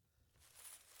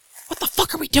the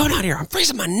fuck are we doing out here? I'm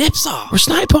freezing my nips off. We're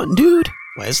snipe hunting, dude.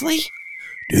 Wesley?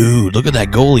 Dude, look at that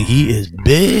goalie. He is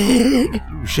big.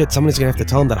 Ooh, shit, somebody's gonna have to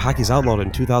tell him that hockey's outlawed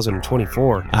in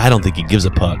 2024. I don't think he gives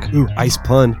a puck. Ooh, ice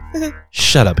pun.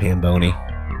 Shut up, Hamboni.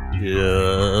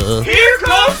 Yeah. Here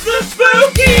comes the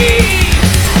spooky!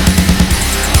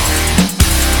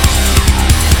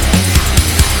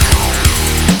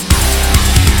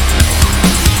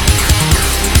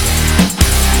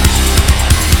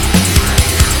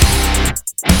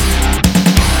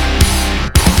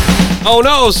 Oh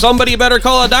no, somebody better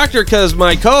call a doctor because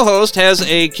my co-host has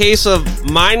a case of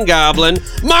mind goblin.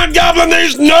 Mind goblin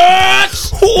these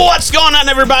nuts! What's going on,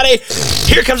 everybody?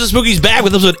 Here comes the Spookies back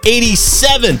with episode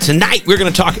 87. Tonight, we're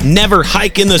going to talk never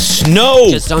hike in the snow.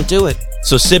 Just don't do it.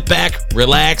 So sit back,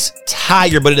 relax, tie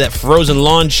your buddy to that frozen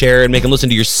lawn chair, and make him listen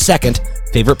to your second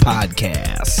favorite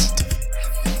podcast.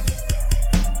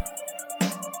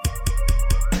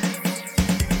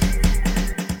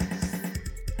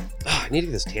 I need to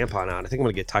get this tampon out. I think I'm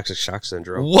going to get toxic shock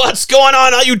syndrome. What's going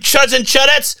on, all you chuds and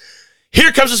chudettes?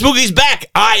 Here comes the Spookies back.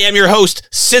 I am your host,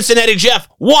 Cincinnati Jeff,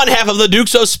 one half of the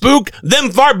Dukes of Spook, them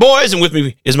fart boys, and with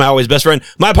me is my always best friend,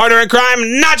 my partner in crime,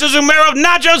 Nacho Zumero of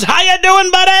Nachos. How you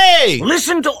doing, buddy?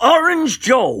 Listen to Orange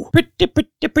Joe.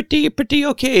 Pretty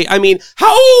okay. I mean,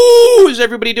 how is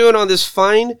everybody doing on this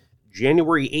fine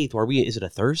January 8th? Is it a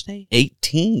Thursday?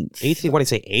 18th. 8th? What did I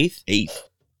say, 8th? 8th.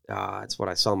 That's what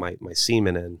I saw my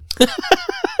semen in.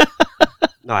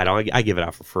 No, I don't. I give it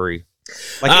out for free.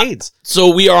 Like AIDS.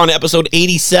 So we are on episode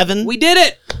 87. We did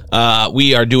it.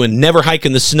 We are doing Never Hike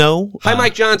in the Snow. Hi,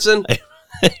 Mike Johnson.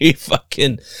 A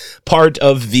fucking part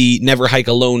of the Never Hike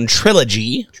Alone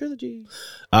trilogy.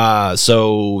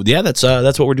 So yeah, that's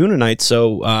what we're doing tonight.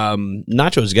 So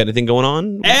Nacho's got anything going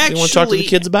on? Actually, you want to talk to the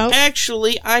kids about?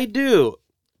 Actually, I do.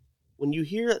 When you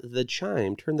hear the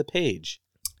chime, turn the page.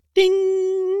 Ding.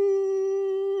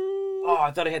 Oh,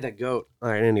 I thought I had that goat. All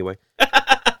right, anyway.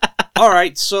 All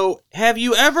right, so have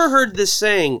you ever heard this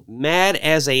saying, mad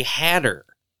as a hatter?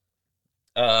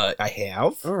 I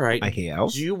have. All right. I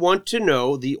have. Do you want to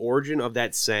know the origin of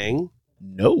that saying?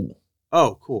 No.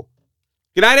 Oh, cool.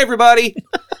 Good night, everybody.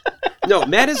 No,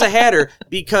 mad as a hatter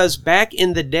because back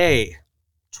in the day,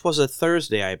 'twas a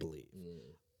Thursday, I believe.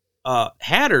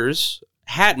 Hatters,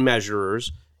 hat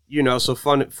measurers, so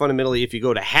fundamentally, if you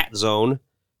go to Hat Zone,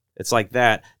 it's like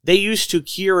that. They used to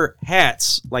cure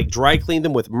hats, like dry clean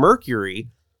them with mercury,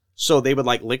 so they would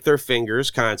like lick their fingers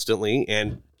constantly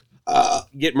and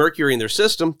get mercury in their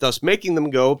system, thus making them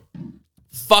go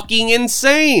fucking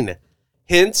insane.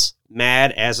 Hence,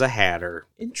 mad as a hatter.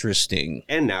 Interesting.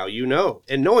 And now you know.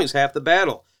 And knowing's half the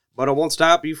battle. But it won't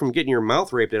stop you from getting your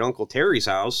mouth raped at Uncle Terry's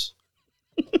house.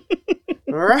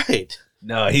 All right.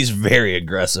 No, he's very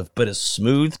aggressive, but a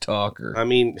smooth talker. I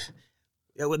mean,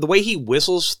 the way he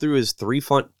whistles through his 3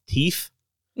 front teeth,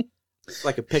 it's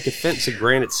like a picket fence in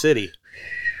Granite City.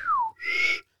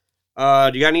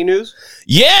 Do you got any news?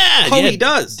 Yeah! Oh, he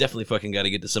does. Definitely fucking got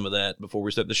to get to some of that before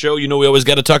we start the show. We always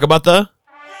got to talk about the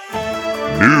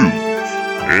news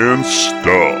and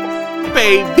stuff.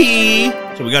 Baby!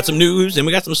 So we got some news and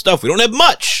we got some stuff. We don't have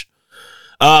much.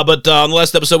 But on the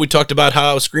last episode, we talked about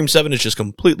how Scream 7 is just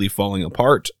completely falling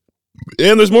apart.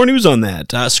 And there's more news on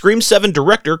that. Scream 7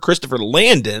 director Christopher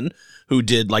Landon, who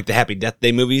did like the Happy Death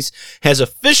Day movies, has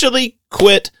officially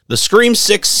quit the Scream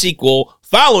 6 sequel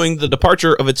following the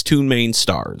departure of its 2 main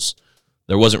stars.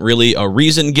 There wasn't really a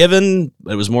reason given.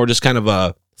 It was more just kind of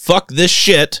a fuck this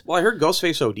shit. Well, I heard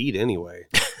Ghostface OD'd anyway.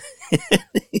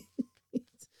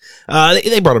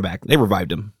 They brought him back. They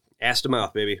revived him. Ass to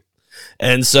mouth, baby.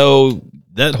 And so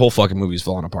that whole fucking movie's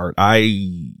falling apart.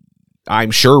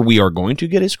 I'm sure we are going to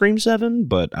get a Scream 7,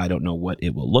 but I don't know what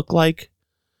it will look like.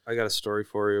 I got a story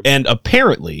for you. And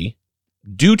apparently,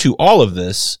 due to all of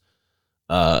this,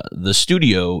 the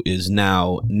studio is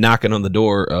now knocking on the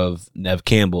door of Neve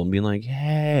Campbell and being like,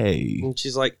 hey. And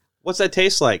she's like, what's that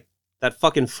taste like? That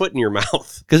fucking foot in your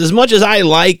mouth. Because as much as I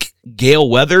like Gale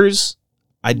Weathers,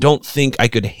 I don't think I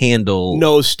could handle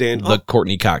the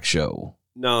Courtney Cox show.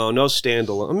 No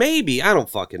standalone. Maybe. I don't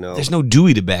fucking know. There's no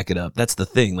Dewey to back it up. That's the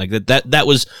thing. Like that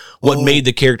was what made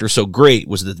the character so great,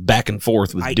 was the back and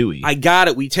forth with Dewey. I got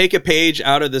it. We take a page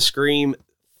out of the Scream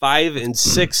 5 and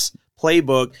 6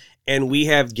 playbook, and we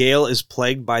have Gale is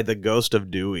plagued by the ghost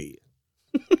of Dewey.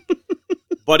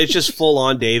 But it's just full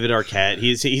on David Arquette.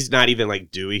 He's not even like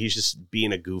Dewey. He's just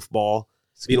being a goofball.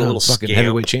 He's being a little fucking scamp.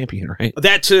 heavyweight champion, right?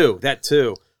 That too. Did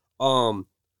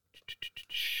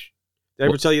I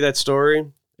ever tell you that story?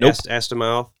 Nope. Ass to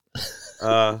mouth.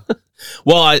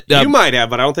 Well, you might have,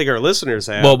 but I don't think our listeners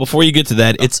have. Well, before you get to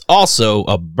that, it's also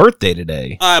a birthday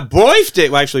today. Birthday.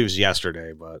 Well, actually, it was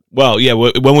yesterday, but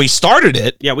when we started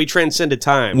it, we transcended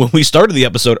time. When we started the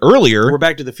episode earlier, we're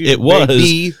back to the future. It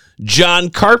was John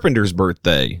Carpenter's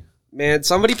birthday. Man,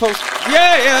 somebody posted.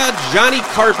 Johnny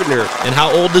Carpenter. And how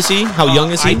old is he? How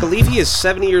young is he? I believe he is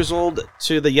 70 years old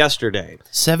to the yesterday.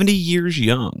 70 years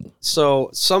young. So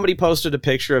somebody posted a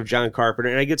picture of John Carpenter,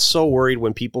 and I get so worried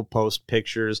when people post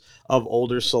pictures of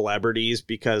older celebrities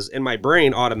because in my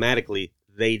brain, automatically,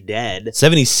 they dead.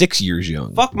 76 years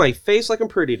young. Fuck my face like I'm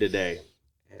pretty today.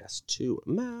 Ass to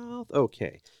mouth.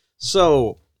 Okay.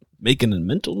 So... making a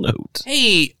mental note.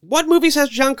 Hey, what movies has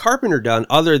John Carpenter done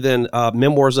other than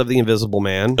Memoirs of the Invisible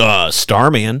Man?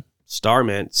 Starman.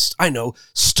 I know.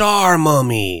 Star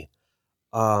Mummy.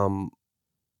 The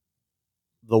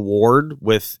Ward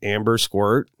with Amber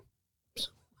Squirt.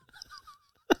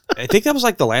 I think that was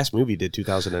like the last movie he did,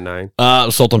 2009.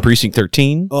 Assault on Precinct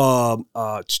 13. The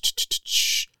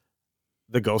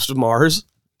Ghost of Mars.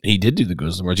 He did do the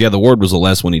Ghost of Mars. Yeah, The Ward was the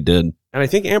last one he did. And I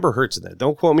think Amber Heard's in that.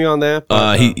 Don't quote me on that.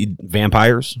 But,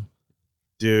 Vampires.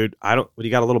 Dude, you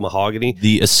got a little mahogany.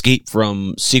 The Escape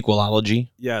from Sequelology.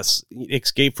 Yes,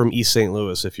 Escape from East St.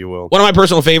 Louis, if you will. One of my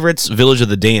personal favorites, Village of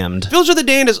the Damned. Village of the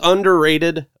Damned is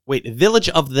underrated. Wait, Village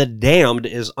of the Damned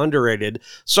is underrated.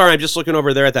 Sorry, I'm just looking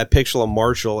over there at that picture of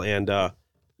Marshall and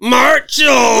Marshall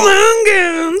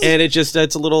Lungans. And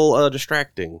it's a little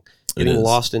distracting. Getting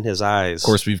lost in his eyes. Of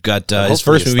course, we've got his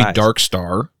first movie, Dark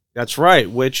Star. That's right,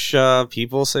 which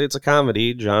people say it's a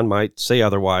comedy. John might say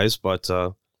otherwise, but...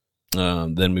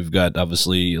 then we've got,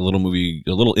 obviously, a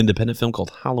little independent film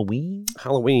called Halloween.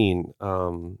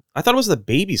 I thought it was The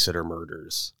Babysitter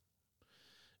Murders.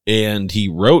 And he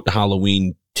wrote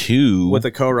Halloween 2. With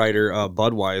a co-writer,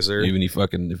 Budweiser. Even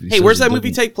Hey, where's that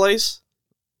movie take place?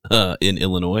 In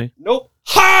Illinois. Nope.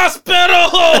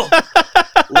 Hospital!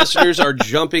 Listeners are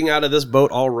jumping out of this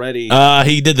boat already.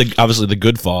 He did the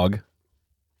Good Fog.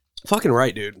 Fucking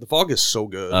right, dude. The Fog is so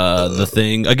good. The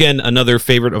Thing. Again, another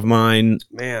favorite of mine.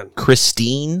 Man.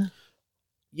 Christine.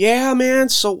 Yeah, man.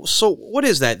 So what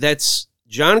is that? That's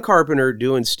John Carpenter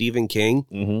doing Stephen King.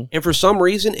 Mm-hmm. And for some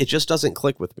reason, it just doesn't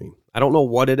click with me. I don't know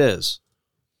what it is.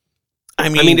 I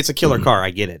mean it's a killer car.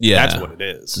 I get it. Yeah. That's what it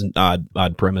is. It's an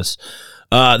odd premise.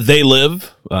 They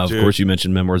Live. Of course, you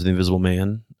mentioned Memoirs of the Invisible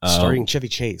Man. Starring Chevy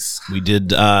Chase. We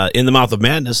did In the Mouth of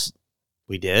Madness.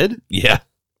 We did? Yeah.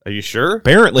 Are you sure?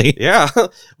 Apparently. Yeah.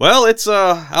 Well, it's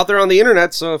out there on the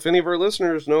internet, so if any of our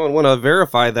listeners know and want to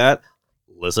verify that,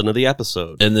 listen to the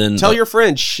episode. And then tell your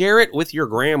friends, share it with your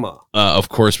grandma. Of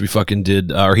course, we fucking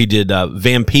did, he did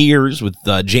Vampires with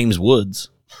James Woods.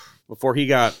 Before he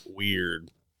got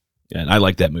weird. Yeah, and I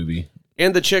like that movie.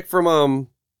 And the chick from,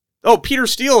 Peter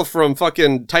Steele from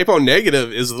fucking Typo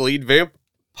Negative is the lead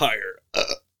vampire.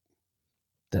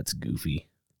 That's goofy.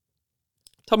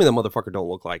 Tell me that motherfucker don't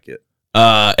look like it.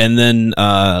 And then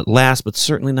last but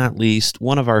certainly not least,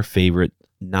 one of our favorite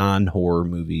non-horror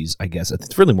movies, I guess.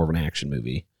 It's really more of an action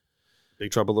movie.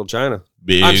 Big Trouble in Little China.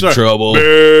 Big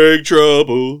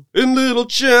Trouble in Little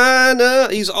China.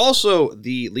 He's also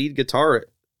the lead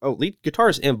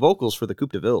guitarist and vocals for the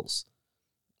Coupe de Villes.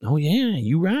 Oh, yeah.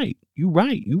 You right.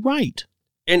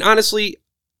 And honestly,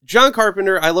 John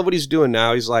Carpenter, I love what he's doing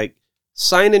now. He's like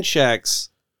signing checks.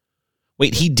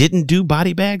 Wait, he didn't do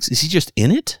Body Bags? Is he just in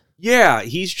it? Yeah,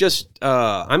 he's just,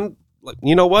 I'm like,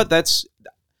 you know what?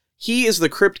 He is the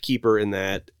crypt keeper in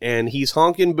that, and he's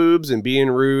honking boobs and being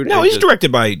rude. No, he's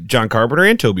directed by John Carpenter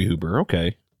and Tobe Hooper.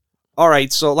 Okay. All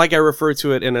right, so like I referred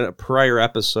to it in a prior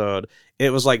episode,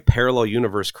 it was like parallel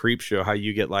universe creep show, how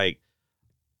you get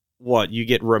you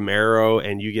get Romero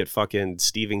and you get fucking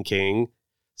Stephen King.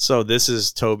 So this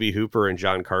is Tobe Hooper and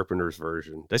John Carpenter's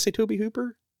version. Did I say Tobe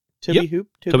Hooper? Tobe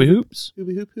Hoops?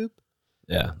 Tobe Hoop?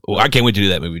 Yeah. Well, I can't wait to do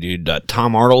that movie, dude.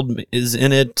 Tom Arnold is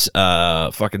in it.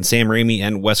 Fucking Sam Raimi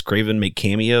and Wes Craven make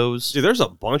cameos. Dude, there's a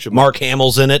bunch of Mark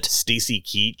Hamill's in it. Stacy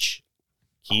Keach.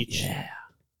 Yeah.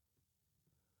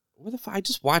 Where the fuck? I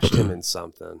just watched him in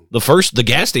something. The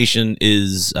gas station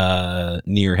is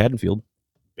near Haddonfield.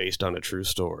 Based on a true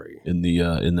story. In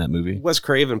that movie. Wes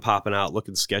Craven popping out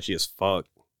looking sketchy as fuck.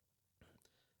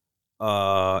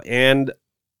 And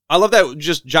I love that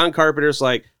just John Carpenter's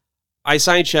like, I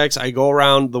sign checks, I go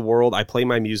around the world, I play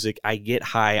my music, I get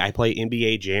high, I play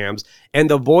NBA jams, and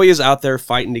the boy is out there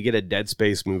fighting to get a Dead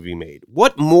Space movie made.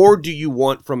 What more do you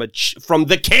want from from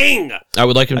the king? I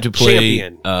would like him to play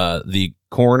champion. The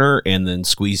coroner and then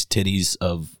squeeze titties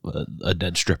of a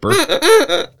dead stripper,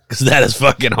 because that is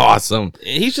fucking awesome.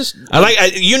 He's just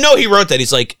he wrote that.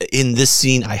 He's like, in this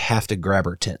scene, I have to grab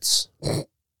her tits.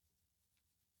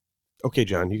 Okay,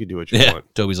 John, you can do what you Yeah.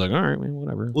 want. Toby's like, all right, man,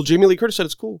 whatever. Well, Jamie Lee Curtis said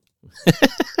it's cool.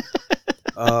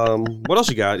 What else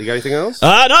you got? You got anything else? No,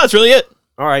 that's really it.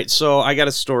 All right, so I got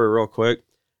a story real quick.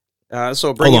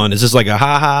 Hold on, is this like a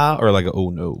ha-ha or like a oh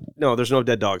no? No, there's no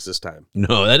dead dogs this time.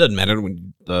 No, that doesn't matter.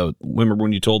 Remember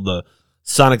when you told the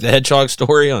Sonic the Hedgehog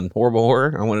story on Horrible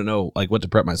Horror? I want to know like what to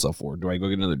prep myself for. Do I go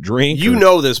get another drink? You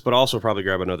know this, but also probably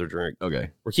grab another drink. Okay.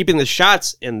 We're keeping the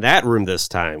shots in that room this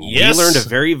time. Yes. We learned a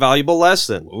very valuable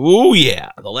lesson. Oh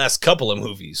yeah, the last couple of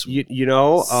movies. You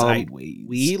know, Sideways.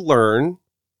 we learn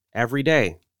every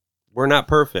day. We're not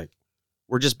perfect.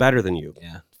 We're just better than you.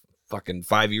 Yeah. Fucking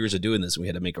 5 years of doing this, we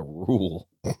had to make a rule.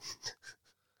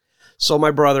 So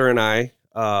my brother and I,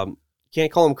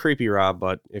 can't call him Creepy Rob,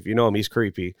 but if you know him, he's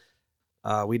creepy.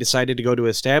 We decided to go to an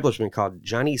establishment called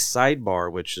Johnny's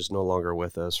Sidebar, which is no longer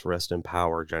with us. Rest in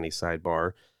power, Johnny's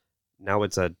Sidebar. Now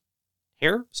it's a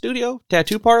hair studio,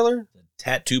 tattoo parlor.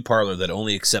 Tattoo parlor that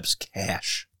only accepts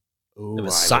cash. Ooh, They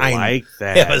have a I sign. like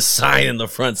that. They have a sign in the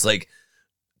front. It's like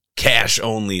cash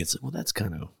only. It's like, well, that's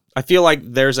kind of. I feel like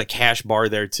there's a cash bar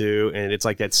there too, and it's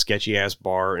like that sketchy ass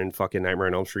bar in fucking Nightmare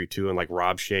on Elm Street 2, and like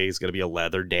Rob Shea's gonna be a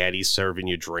leather daddy serving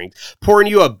you drink, pouring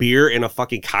you a beer in a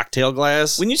fucking cocktail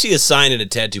glass. When you see a sign in a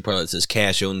tattoo parlor that says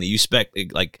cash only, you expect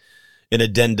like an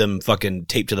addendum fucking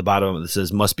taped to the bottom of it that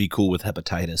says must be cool with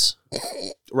hepatitis.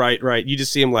 Right. You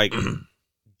just see him like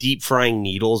deep frying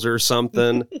needles or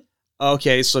something.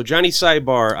 Okay, so Johnny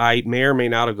Sidebar, I may or may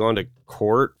not have gone to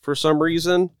court for some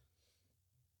reason.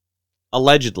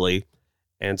 Allegedly.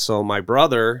 And so my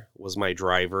brother was my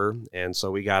driver. And so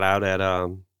we got out at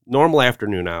normal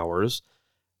afternoon hours.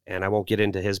 And I won't get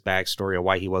into his backstory of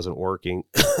why he wasn't working.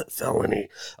 Felony.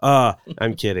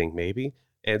 I'm kidding, maybe.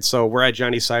 And so we're at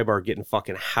Johnny Sidebar getting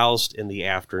fucking housed in the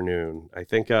afternoon. I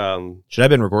think... Should I have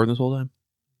been recording this whole time?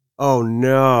 Oh,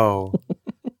 no.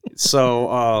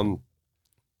 So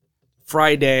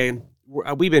Friday,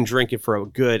 we've been drinking for a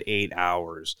good 8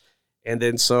 hours. And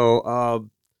then so...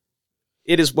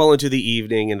 it is well into the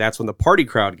evening, and that's when the party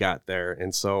crowd got there.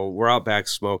 And so we're out back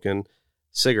smoking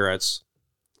cigarettes.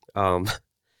 And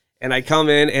I come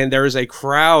in, and there's a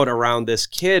crowd around this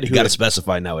kid. You got to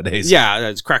specify nowadays. Yeah,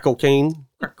 it's crack cocaine,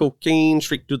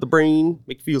 straight to the brain,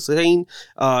 make you feel sane.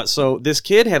 So this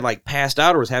kid had like passed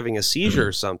out or was having a seizure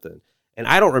or something. And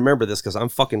I don't remember this because I'm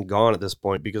fucking gone at this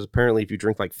point, because apparently if you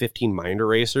drink like 15 mind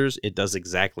erasers, it does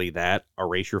exactly that,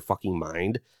 erase your fucking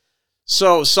mind.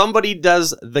 So somebody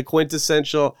does the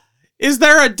quintessential, is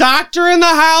there a doctor in the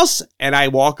house? And I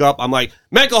walk up, I'm like,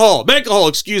 make a hole,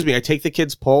 excuse me. I take the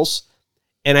kid's pulse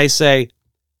and I say,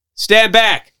 stand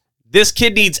back. This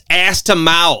kid needs ass to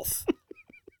mouth.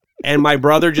 And my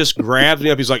brother just grabs me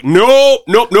up. He's like, nope.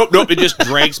 It just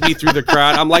drags me through the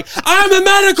crowd. I'm like, I'm a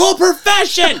medical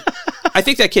profession. I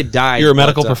think that kid died. You're a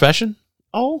medical profession?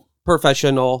 Oh.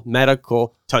 Professional,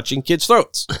 medical, touching kids'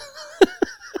 throats.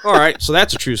 All right, so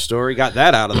that's a true story. Got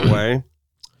that out of the way.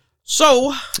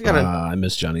 So, I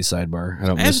miss Johnny's Sidebar. I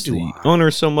don't As miss do the I.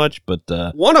 owner so much, but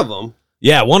one of them.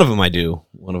 yeah, one of them I do.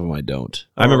 One of them I don't.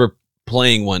 I remember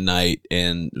playing one night,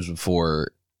 and it was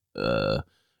before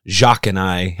Jacques and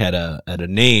I had a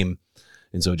name,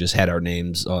 and so it just had our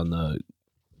names on the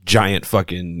giant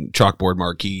fucking chalkboard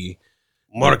marquee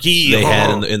they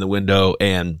had in the window,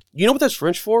 and You know what that's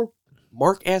French for?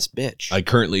 Mark ass bitch. I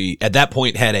currently, at that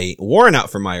point, had a warrant out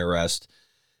for my arrest,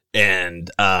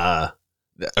 and a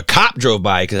cop drove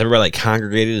by because everybody like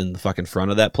congregated in the fucking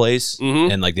front of that place,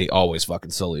 and like they always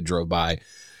fucking slowly drove by,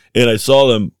 and I saw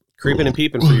them creeping and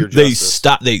peeping for your They justice.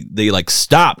 stopped. They like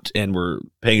stopped and were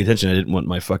paying attention. I didn't want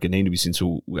my fucking name to be seen,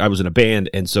 so I was in a band,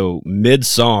 and so mid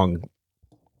song,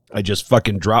 I just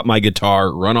fucking drop my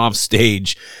guitar, run off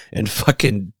stage, and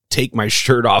fucking take my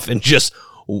shirt off and just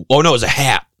it was a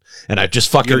hat. And I just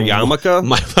fucking Your yarmulke?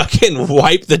 my fucking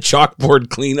wipe the chalkboard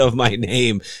clean of my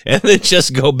name, and then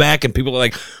just go back, and people are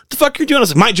like, "What the fuck are you doing?" I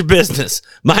was like, mind your business,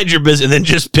 and then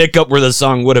just pick up where the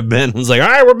song would have been. I was like, all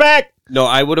right, we're back. No,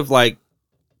 I would have like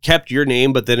kept your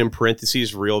name, but then in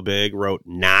parentheses, real big, wrote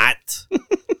not.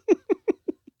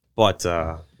 But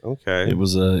okay, It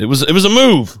was a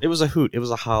move. it was a hoot. It was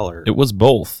a holler. It was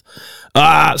both.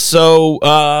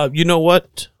 So you know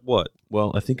what? What?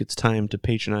 Well, I think it's time to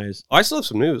patronize. I still have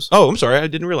some news. Oh, I'm sorry, I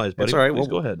didn't realize, buddy. That's all right. Please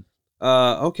Well, go ahead.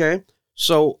 Okay.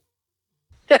 So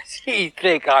Does he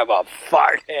think I'm a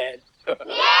farthead?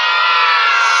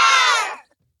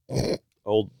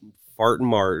 old Fartin'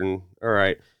 Martin. All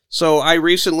right. So I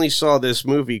recently saw this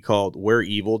movie called Where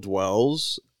Evil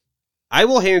Dwells. I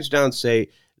will hands down say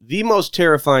the most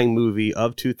terrifying movie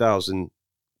of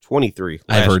 2023.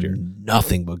 I've last heard year.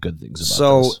 nothing but good things about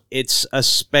So this. it's a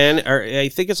I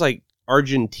think it's like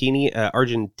Argentinian.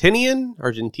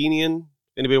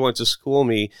 anybody wants to school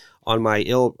me on my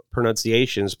ill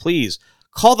pronunciations, please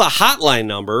call the hotline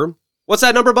number. What's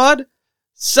that number, bud?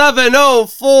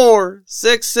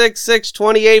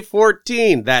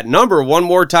 704-666-2814. That number one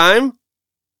more time.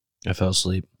 I fell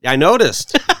asleep. I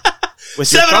noticed.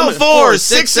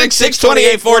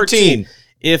 704-666-2814.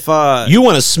 If you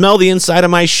want to smell the inside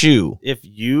of my shoe. If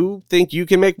you think you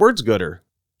can make words gooder,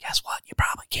 guess what? You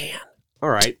probably can. All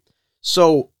right.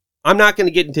 So I'm not going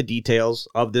to get into details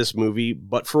of this movie,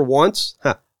 but for once,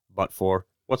 what's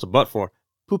a but for?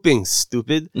 Pooping,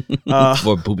 stupid.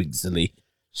 For pooping, silly.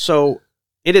 So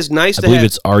it is nice I to believe have...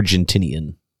 it's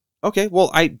Argentinian. Okay,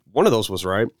 well, one of those was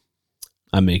right.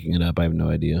 I'm making it up. I have no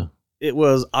idea. It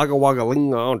was Aga Waga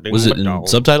Lingo. Was it in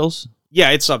subtitles?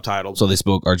 Yeah, it's subtitled. So they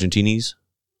spoke Argentinese?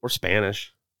 Or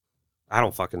Spanish. I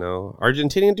don't fucking know.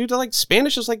 Argentinian, dude, like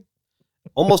Spanish is like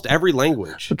almost every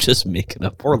language. I'm just making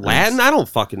up. Or Latin, I don't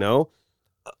fucking know.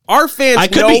 Our fans I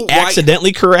could be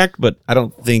accidentally correct, but I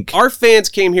don't think... Our fans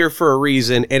came here for a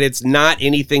reason, and it's not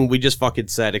anything we just fucking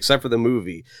said, except for the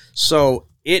movie. So,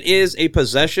 it is a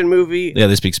possession movie. Yeah,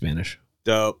 they speak Spanish.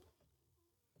 Dope.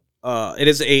 It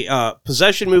is a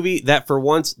possession movie that for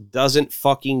once doesn't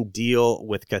fucking deal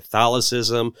with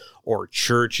Catholicism or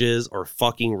churches or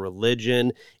fucking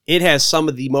religion. It has some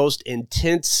of the most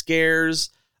intense scares.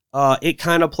 It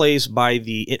kind of plays by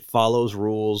the It Follows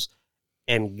rules,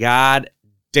 and god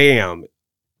damn,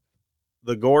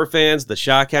 the gore fans, the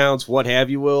shock hounds, what have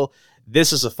you will,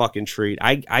 this is a fucking treat.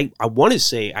 I want to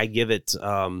say I give it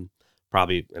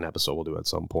probably an episode we'll do at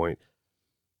some point.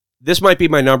 This might be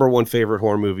my number one favorite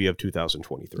horror movie of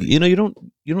 2023. You know,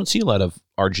 you don't see a lot of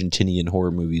Argentinian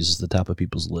horror movies at the top of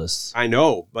people's lists. I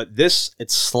know, but it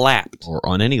slapped. Or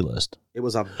on any list. It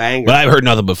was a banger. But I've heard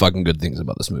nothing but fucking good things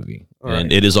about this movie.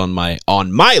 And it is on my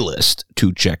list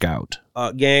to check out.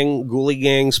 Ghoulie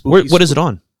Gang, Spooky. What is it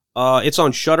on? It's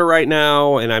on Shudder right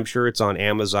now, and I'm sure it's on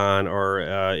Amazon, or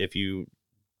if you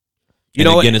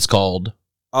know, again, it's called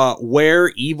Where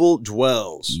Evil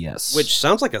Dwells. Yes. Which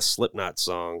sounds like a Slipknot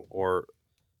song,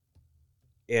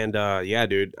 yeah,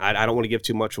 dude, I don't want to give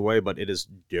too much away, but it is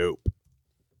dope.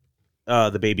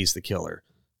 The baby's the killer.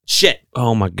 Shit.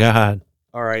 Oh my God.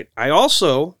 All right. I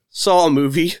also saw a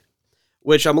movie,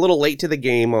 which I'm a little late to the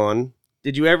game on.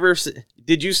 Did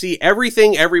you see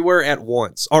Everything Everywhere at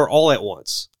Once, or All at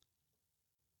Once?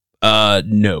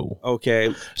 No.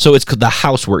 Okay. So it's The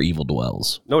House Where Evil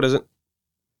Dwells. No, it isn't.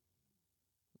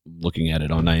 Looking at it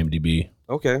on IMDb.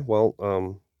 Okay, well,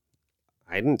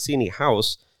 I didn't see any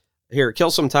house. Here,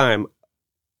 kill some time.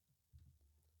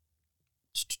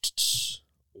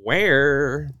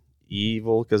 Where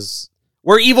evil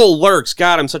lurks.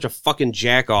 God, I'm such a fucking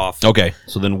jack off. Okay,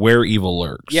 so then Where Evil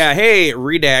Lurks. Yeah, hey,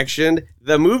 redaction.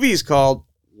 The movie's called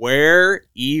Where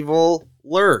Evil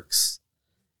Lurks.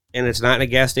 And it's not in a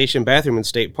gas station bathroom in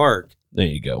State Park. There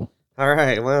you go. All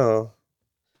right, well,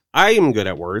 I am good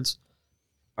at words.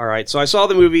 All right, so I saw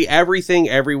the movie Everything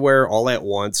Everywhere All at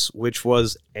Once, which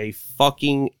was a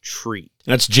fucking treat.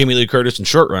 That's Jamie Lee Curtis in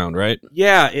Short Round, right?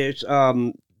 Yeah, it's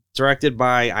directed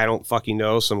by, I don't fucking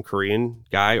know, some Korean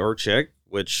guy or chick,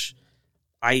 which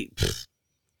James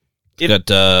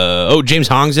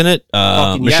Hong's in it.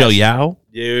 Michelle Yeoh.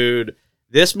 Dude,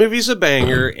 this movie's a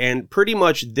banger, and pretty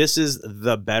much this is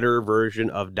the better version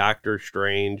of Doctor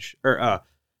Strange, or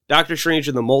Doctor Strange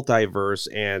in the Multiverse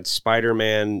and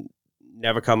Spider-Man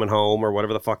Never Coming Home, or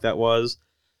whatever the fuck that was.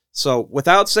 So,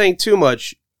 without saying too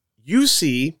much, you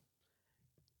see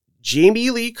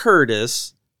Jamie Lee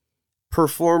Curtis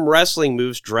perform wrestling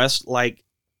moves dressed like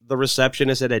the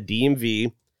receptionist at a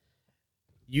DMV.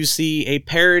 You see a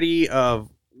parody of,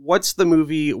 what's the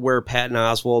movie where Patton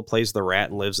Oswalt plays the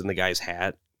rat and lives in the guy's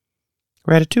hat?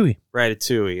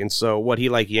 Ratatouille. And so what, he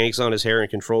like yanks on his hair and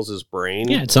controls his brain?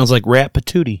 Yeah, it sounds like Rat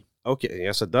Patootie. Okay,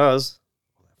 yes it does.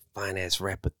 Fine ass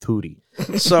Rat Patootie.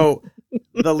 So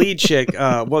the lead chick,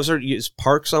 what was her,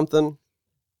 Park something?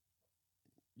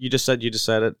 You just said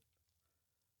it.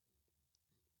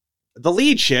 The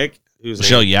lead chick, who's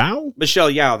Michelle Yeoh? Michelle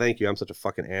Yeoh, thank you. I'm such a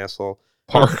fucking asshole.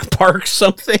 Park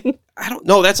something? I don't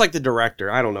know. That's like the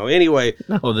director. I don't know. Anyway.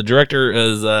 No, the director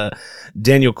is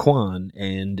Daniel Kwan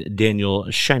and Daniel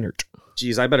Scheinert.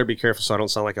 Geez, I better be careful so I don't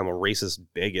sound like I'm a racist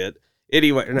bigot.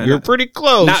 Anyway. You're pretty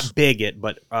close. Not bigot,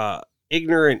 but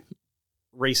ignorant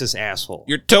racist asshole.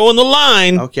 You're towing the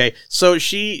line. Okay. So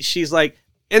she's like,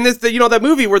 and this, that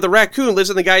movie where the raccoon lives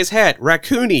in the guy's hat.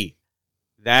 Raccoony.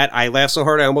 That, I laughed so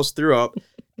hard I almost threw up.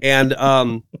 And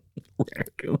I'll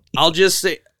just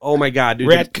say, oh my God, dude.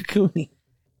 Rat-cocoony.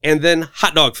 And then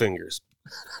hot dog fingers.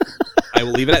 I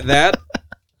will leave it at that.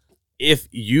 If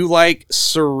you like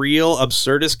surreal,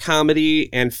 absurdist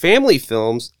comedy and family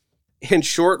films, and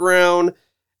Short Round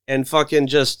and fucking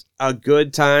just a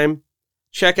good time,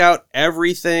 check out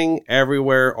Everything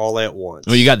Everywhere All at Once.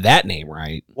 Well, you got that name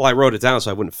right. Well, I wrote it down so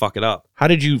I wouldn't fuck it up. How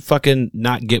did you fucking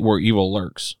not get Where Evil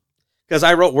Lurks? Because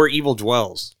I wrote Where Evil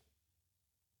Dwells.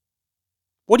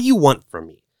 What do you want from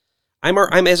me?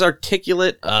 I'm as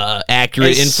articulate,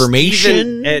 Accurate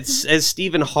information. as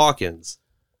Stephen Hawkins.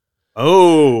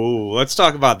 Oh, let's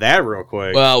talk about that real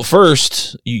quick. Well,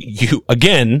 first, you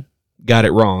again got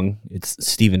it wrong. It's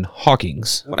Stephen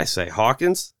Hawking's. What'd I say,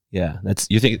 Hawkins? Yeah, that's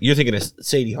you're thinking of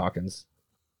Sadie Hawkins.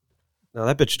 No,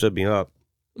 that bitch stood me up.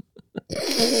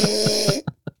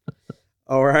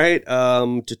 All right.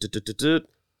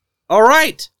 All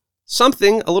right.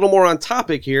 Something a little more on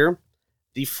topic here.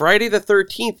 The Friday the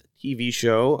 13th TV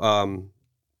show.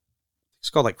 It's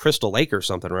called like Crystal Lake or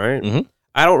something, right? Mm-hmm.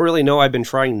 I don't really know. I've been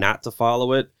trying not to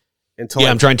follow it until.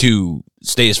 Yeah, I'm trying to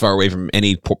stay as far away from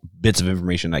any bits of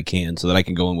information I can so that I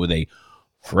can go in with a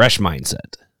fresh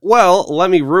mindset. Well, let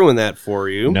me ruin that for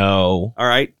you. No. All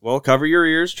right. Well, cover your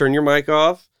ears. Turn your mic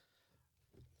off.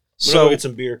 So get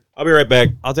some beer. I'll be right back.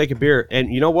 I'll take a beer.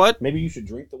 And you know what? Maybe you should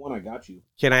drink the one I got you.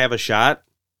 Can I have a shot?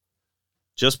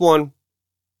 Just one.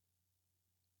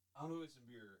 I'll go get some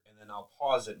beer, and then I'll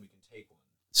pause it and we can take one.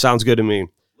 Sounds good to me.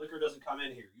 Liquor doesn't come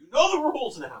in here. You know the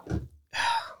rules now.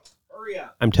 Hurry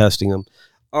up. I'm testing them.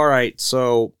 All right.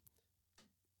 So,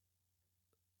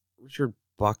 Richard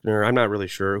Buckner, I'm not really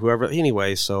sure. Whoever.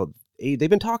 Anyway, so they've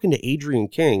been talking to Adrienne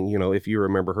King. You know, if you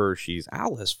remember her, she's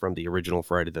Alice from the original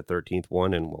Friday the 13th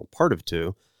one and, well, part of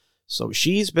 2. So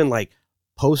she's been like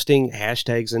posting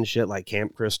hashtags and shit like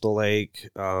Camp Crystal Lake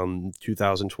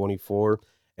 2024.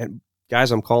 And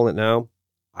guys, I'm calling it now.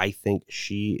 I think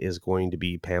she is going to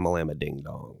be Pamela Ding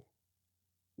Dong,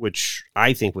 which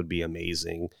I think would be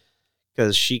amazing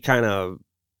because she kind of,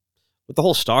 with the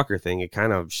whole stalker thing, it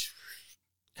kind of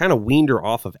weaned her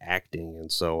off of acting.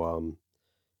 And so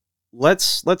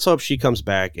let's hope she comes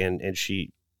back and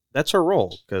she, that's her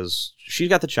role because she's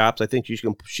got the chops. I think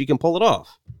she can pull it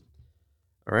off.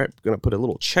 All right, going to put a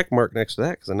little check mark next to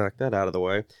that because I knocked that out of the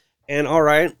way. And all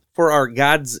right, for our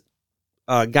Godzilla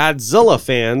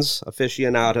fans,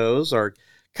 aficionados, our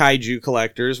kaiju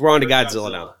collectors, we're on to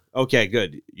Godzilla now. Okay,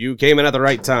 good. You came in at the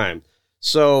right time.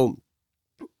 So,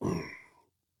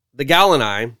 the gal and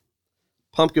I,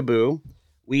 Pumpkaboo,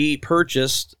 we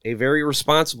purchased a very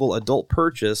responsible adult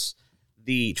purchase,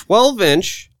 the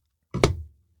 12-inch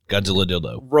Godzilla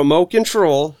dildo. Remote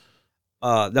control.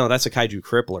 No, that's a kaiju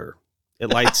crippler. It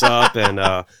lights up and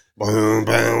boom,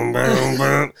 boom, boom,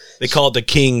 boom. They call it the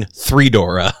King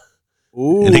 3-Dora.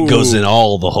 Ooh. And it goes in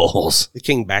all the holes. The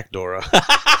King Backdora.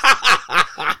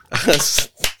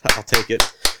 I'll take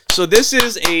it. So this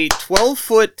is a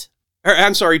 12-inch.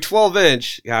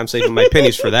 Yeah, I'm saving my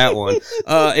pennies for that one.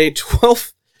 A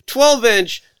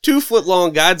 12-inch,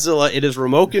 2-foot-long Godzilla. It is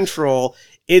remote control.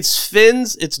 Its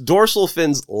fins, its dorsal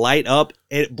fins light up.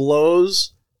 It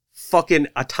blows fucking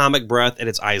atomic breath, and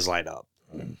its eyes light up.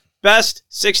 Best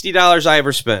 $60 I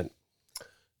ever spent.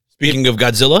 Speaking of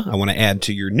Godzilla, I want to add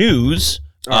to your news.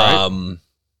 All right.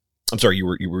 I'm sorry, you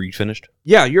were finished?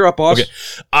 Yeah, you're up, boss. Okay.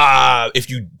 If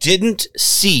you didn't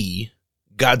see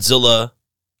Godzilla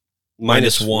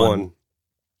 -1,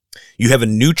 you have a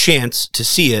new chance to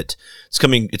see it.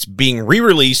 It's being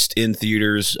re-released in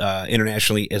theaters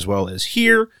internationally as well as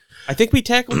here. I think we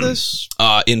tackled this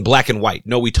in black and white.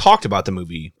 No, we talked about the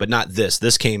movie, but not this.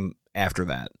 This came after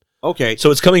that. Okay. So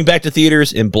it's coming back to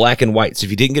theaters in black and white. So if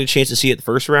you didn't get a chance to see it the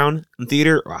first round in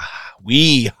theater,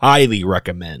 we highly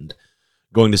recommend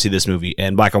going to see this movie.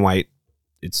 And black and white,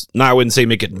 it's not, I wouldn't say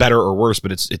make it better or worse,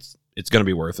 but it's going to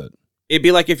be worth it. It'd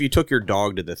be like if you took your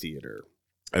dog to the theater.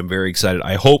 I'm very excited.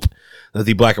 I hope that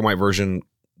the black and white version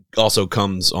also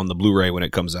comes on the Blu-ray when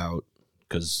it comes out.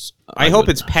 Because I hope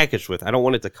it's packaged with. I don't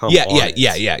want it to come.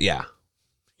 Yeah.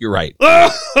 You're right.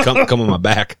 come on my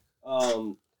back.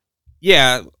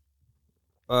 Yeah.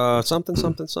 Something.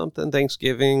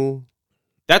 Thanksgiving.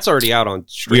 That's already out on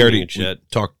streaming and shit.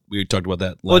 We talked about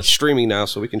that. Well, it's streaming now,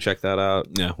 so we can check that out.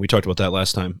 Yeah, we talked about that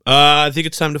last time. I think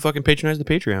it's time to fucking patronize the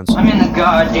Patreons. I'm in the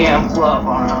goddamn club,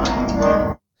 aren't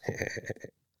I?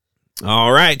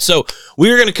 All right, so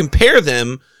we're going to compare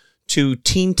them to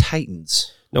Teen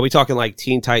Titans. No, we talking like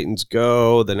Teen Titans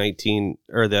Go, the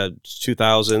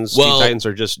 2000s. Well, Teen Titans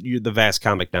are just the vast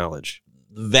comic knowledge.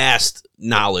 Vast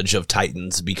knowledge of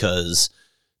Titans because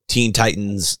Teen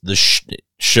Titans, the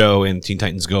show, and Teen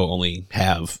Titans Go only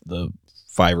have the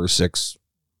 5 or 6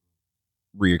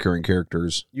 reoccurring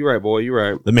characters. You're right, boy.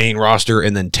 You're right. The main roster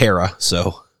and then Tara.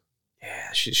 So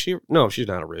yeah, she's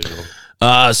not original.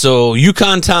 So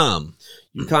Yukon Tom.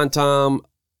 Yukon Tom.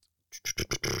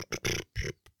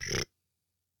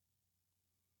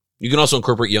 You can also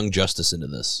incorporate Young Justice into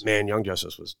this. Man, Young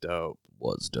Justice was dope.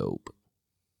 Was dope.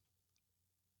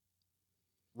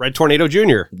 Red Tornado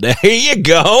Jr. There you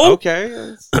go.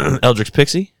 Okay. Eldritch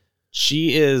Pixie.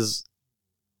 She is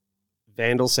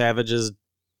Vandal Savage's.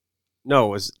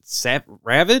 No, is it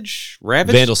Ravage?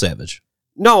 Ravage? Vandal Savage.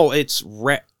 No, it's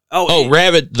The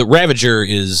Ravager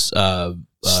is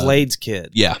Slade's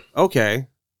kid. Yeah. Okay.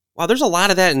 Wow, there's a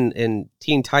lot of that in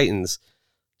Teen Titans.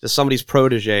 Just somebody's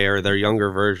protege or their younger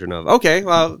version of. Okay,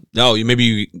 well. No, maybe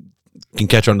you can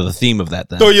catch on to the theme of that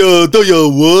then. Do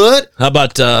you what? How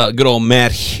about good old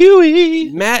Matt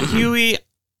Huey? Matt Huey,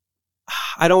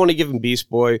 I don't want to give him Beast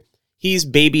Boy. He's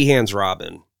Baby Hands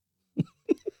Robin.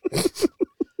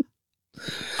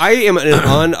 I am an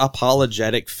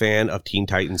unapologetic fan of Teen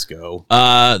Titans Go.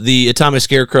 The Atomic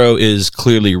Scarecrow is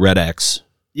clearly Red X.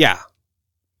 Yeah.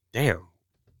 Damn.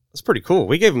 That's pretty cool.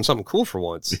 We gave him something cool for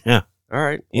once. Yeah. All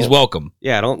right. He's welcome.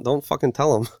 Yeah, don't fucking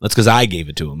tell him. That's because I gave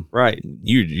it to him. Right.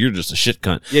 You're just a shit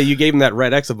cunt. Yeah, you gave him that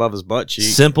red X above his butt cheek.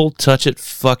 Simple, touch it,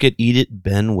 fuck it, eat it,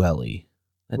 Ben Welly.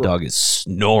 That dog is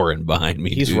snoring behind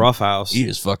me. He's dude. Roughhouse. He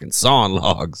is fucking sawing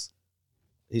logs.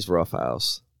 He's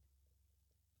Roughhouse.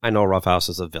 I know Roughhouse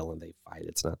is a villain. They fight.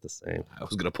 It's not the same. I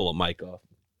was gonna pull a mic off,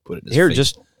 put it in his Here, face.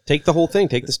 just take the whole thing.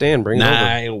 Take the stand. Bring it over.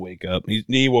 Nah, he'll wake up.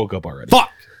 He woke up already.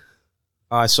 Fuck.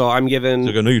 So I'm giving. He's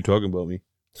like, I know you're talking about me.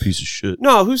 Piece of shit.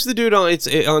 No, who's the dude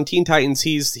on Teen Titans?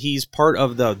 He's part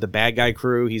of the bad guy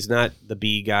crew. He's not the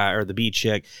B guy or the B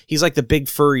chick. He's like the big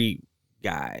furry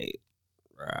guy.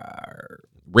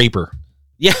 Raper.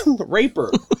 Yeah,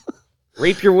 Raper.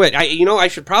 Rape your wit. I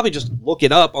should probably just look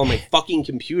it up on my fucking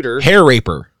computer. Hair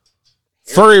raper.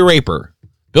 Furry raper.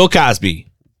 Bill Cosby.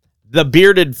 The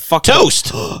bearded fuck.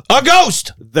 Toast. A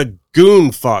ghost. The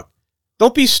goon fuck.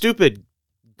 Don't be stupid.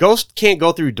 Ghost can't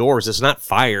go through doors. It's not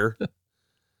fire.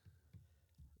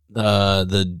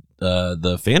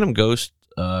 The Phantom Ghost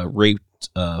raped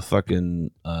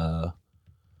Phantom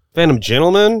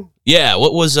Gentleman? Yeah,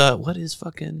 what was Hawkeye's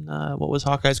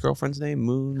girlfriend's name?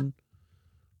 Moon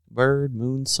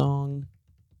Song?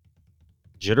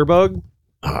 Jitterbug?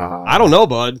 I don't know,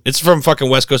 bud. It's from fucking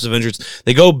West Coast Avengers.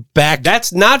 They go back.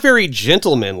 That's not very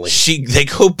gentlemanly. They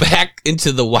go back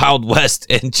into the Wild West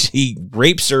and she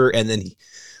rapes her, and then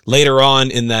later on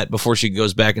in that, before she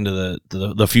goes back into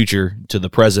the future to the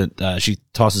present, she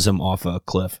tosses him off a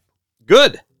cliff.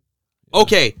 Good.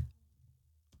 Okay.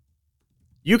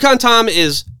 Yukon Tom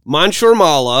is Mansour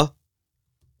Mala,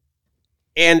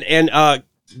 and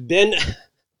Ben, the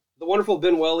wonderful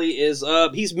Ben Welly is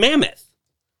he's Mammoth.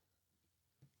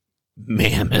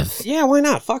 Mammoth. Yeah, why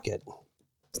not? Fuck it.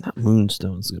 It's not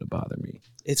Moonstone's gonna bother me.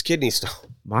 It's Kidney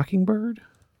Stone. Mockingbird?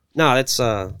 No, that's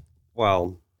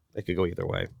well, it could go either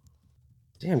way.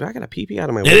 Damn, do I got a pee-pee out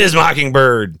of my It is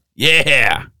Mockingbird.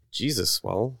 Yeah. Jesus,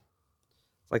 well,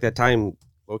 it's like that time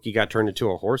Loki got turned into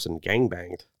a horse and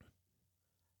gangbanged.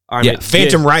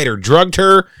 Phantom Rider drugged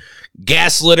her,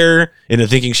 gaslit her into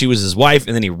thinking she was his wife,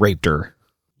 and then he raped her.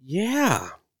 Yeah.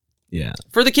 Yeah.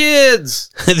 For the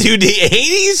kids. Dude, the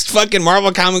 80s fucking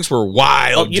Marvel comics were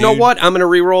wild. Oh, you know what? I'm going to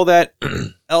re-roll that.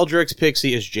 Eldritch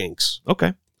Pixie is Jinx.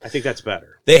 Okay. I think that's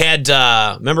better. They had,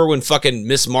 remember when fucking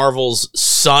Miss Marvel's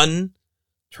son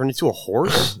turned into a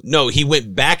horse? No, he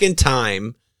went back in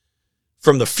time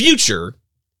from the future.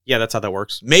 Yeah, that's how that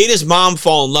works. Made his mom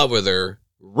fall in love with her,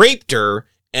 raped her,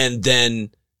 and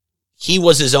then he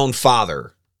was his own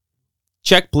father.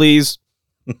 Check, please.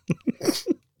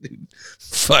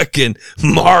 Fucking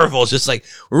Marvel, just like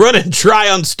running dry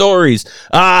on stories.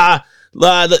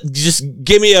 Just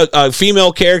give me a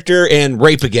female character and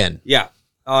rape again. Yeah.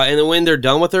 And then when they're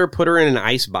done with her, put her in an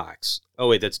ice box. Oh,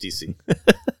 wait, that's DC.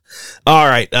 All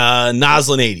right.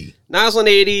 Noslin 80. Noslin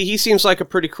 80, he seems like a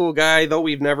pretty cool guy, though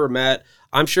we've never met.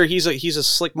 I'm sure he's a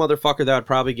slick motherfucker that would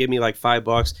probably give me like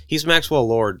 $5. He's Maxwell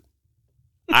Lord.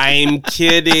 I'm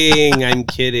kidding. I'm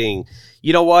kidding.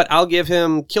 You know what? I'll give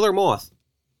him Killer Moth.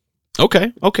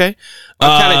 Okay. I'm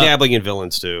kind of dabbling in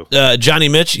villains, too. Johnny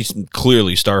Mitch, he's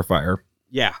clearly Starfire.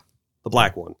 Yeah, the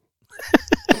black one.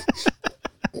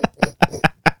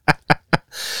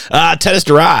 Tedis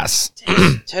DeRoss.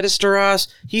 Tedis DeRoss.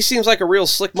 He seems like a real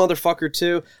slick motherfucker,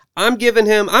 too. I'm giving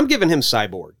him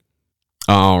Cyborg.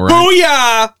 All right.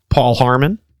 Booyah! Paul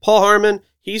Harmon.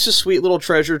 He's a sweet little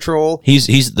treasure troll. He's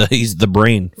the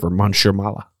brain for Monsieur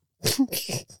Mala.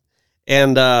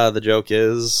 And the joke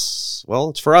is,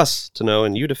 well, it's for us to know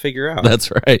and you to figure out. That's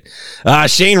right.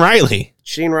 Shane Riley.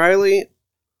 Shane Riley,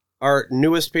 our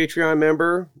newest Patreon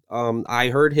member. I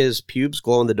heard his pubes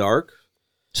glow in the dark.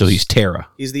 So he's Terra.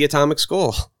 He's the Atomic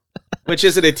Skull, which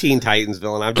isn't a Teen Titans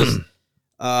villain. I'm just,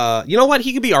 you know what?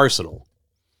 He could be Arsenal.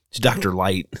 It's Dr.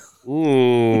 Light.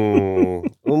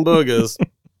 Boogers.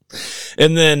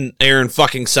 And then Aaron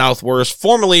fucking Southworth,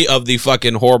 formerly of the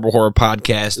fucking Horrible Horror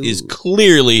Podcast, is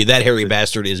clearly that hairy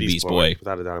bastard is Beast Boy.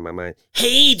 Without a doubt in my mind.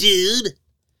 Hey, dude.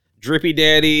 Drippy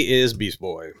Daddy is Beast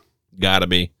Boy. Gotta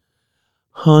be.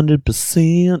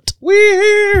 100%.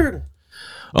 Weird.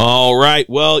 All right.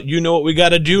 Well, you know what we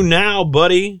gotta do now,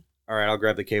 buddy. All right, I'll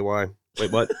grab the KY.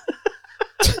 Wait, what?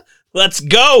 Let's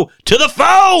go to the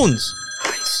phones.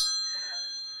 Nice.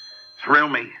 Thrill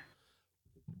me.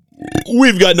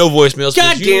 We've got no voicemails.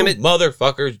 God damn it.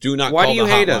 Motherfuckers, do not Why call do you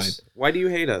the hate hotline. us? Why do you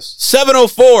hate us?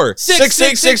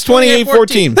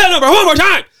 704-666-2814. That number one more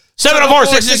time.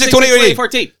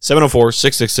 704-666-2814.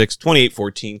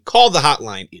 704-666-2814. Call the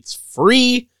hotline. It's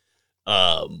free.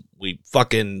 We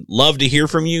fucking love to hear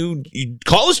from you. You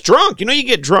call us drunk. You know, you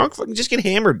get drunk, fucking just get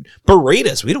hammered. Berate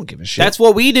us. We don't give a shit. That's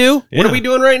what we do. Yeah. What are we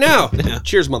doing right now? Yeah.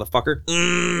 Cheers,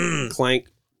 motherfucker. Clank.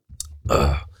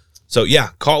 So, yeah,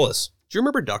 call us. Do you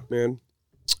remember Duckman?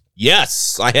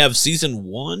 Yes, I have season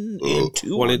 1 and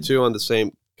 2. 1 and 2 on the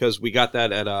same, because we got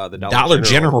that at the Dollar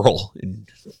General.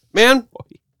 Man,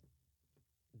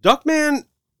 Duckman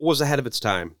was ahead of its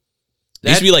time. It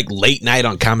used to be like late night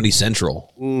on Comedy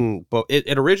Central. But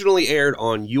it originally aired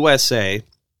on USA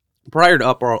prior to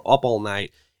Up All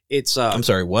Night. It's I'm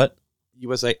sorry, what?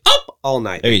 USA Up All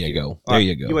Night. There you go. There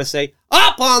you go. USA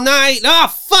Up All Night. Oh,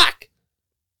 fuck.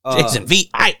 Jason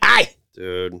V.I.I.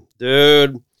 Dude.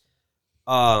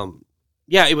 Yeah,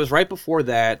 it was right before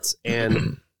that,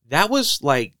 and that was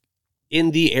like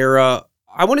in the era.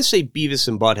 I want to say Beavis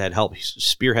and Butthead helped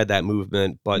spearhead that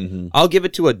movement, but I'll give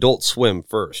it to Adult Swim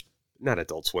first. Not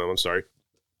Adult Swim, I'm sorry.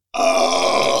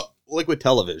 Liquid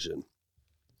Television.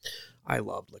 I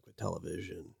loved Liquid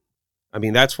Television. I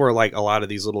mean, that's where like a lot of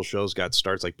these little shows got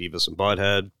starts, like Beavis and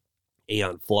Butthead,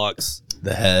 Aeon Flux.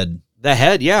 The Head,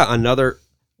 yeah. Another,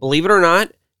 believe it or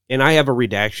not, and I have a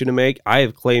redaction to make, I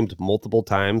have claimed multiple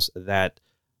times that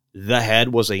The Head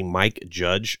was a Mike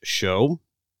Judge show.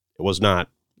 It was not.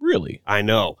 Really? I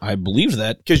know. I believe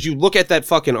that. Because you look at that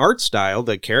fucking art style,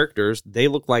 the characters, they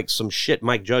look like some shit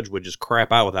Mike Judge would just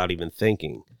crap out without even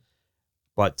thinking.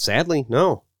 But sadly,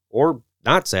 no. Or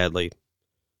not sadly.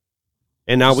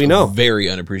 And now we know. Very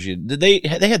unappreciated. They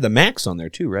had the Max on there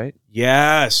too, right?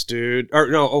 Yes, dude. Or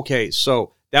no, okay.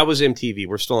 So that was MTV.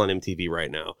 We're still on MTV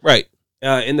right now. Right.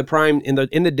 In the prime, in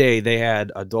the day, they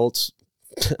had adults.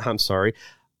 I'm sorry.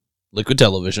 Liquid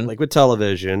Television.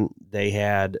 They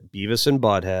had Beavis and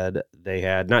Butthead. They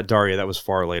had, not Daria, that was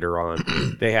far later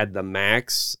on. They had the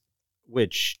Max,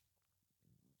 which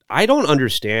I don't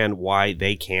understand why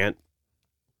they can't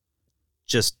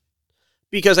just,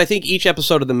 because I think each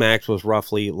episode of the Max was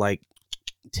roughly like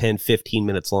 10, 15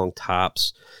 minutes long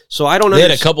tops. So I don't know. They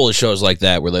had a couple of shows like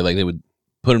that where they would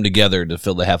put them together to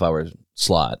fill the half-hour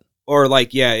slot. Or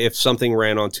like, yeah, if something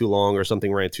ran on too long or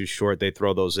something ran too short, they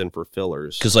throw those in for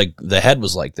fillers. Because like The Head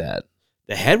was like that.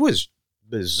 The Head was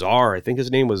bizarre. I think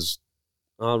his name was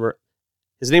The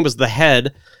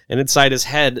Head, and inside his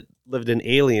head lived an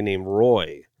alien named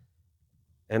Roy.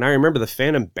 And I remember the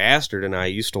Phantom Bastard and I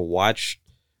used to watch.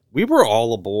 We were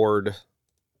all aboard.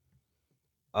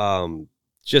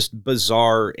 Just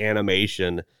bizarre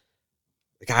animation.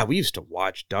 God, we used to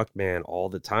watch Duckman all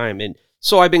the time, and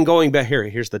so I've been going back here.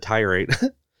 Here's the tirade.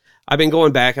 I've been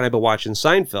going back and I've been watching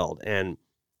Seinfeld, and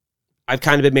I've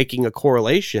kind of been making a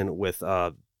correlation with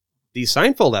these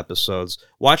Seinfeld episodes.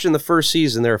 Watching the first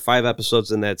season, there are 5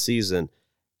 episodes in that season.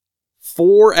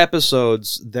 4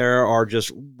 episodes, there are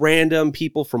just random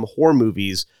people from horror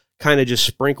movies kind of just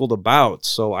sprinkled about.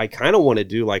 So I kind of want to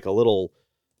do like a little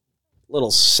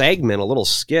segment, a little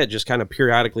skit, just kind of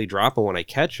periodically dropping when I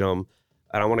catch them.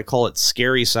 And I want to call it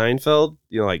Scary Seinfeld,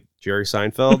 like Jerry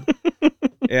Seinfeld.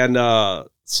 And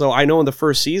so I know in the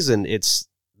first season, it's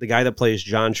the guy that plays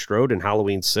John Strode in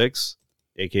Halloween 6,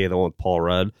 a.k.a. the one with Paul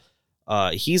Rudd.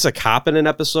 He's a cop in an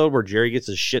episode where Jerry gets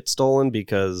his shit stolen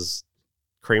because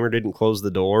Kramer didn't close the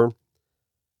door.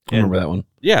 I remember that one.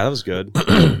 Yeah, that was good.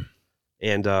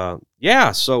 And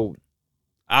yeah, so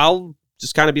I'll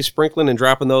just kind of be sprinkling and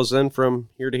dropping those in from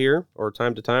here to here or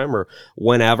time to time or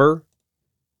whenever.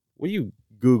 What are you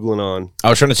Googling on? I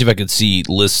was trying to see if I could see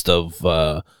list of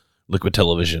Liquid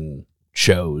Television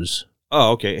shows.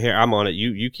 Oh, okay. Here, I'm on it.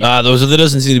 You keep. There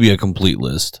doesn't seem to be a complete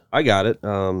list. I got it.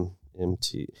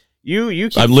 MT. You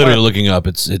keep. I'm literally looking up.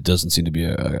 It doesn't seem to be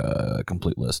a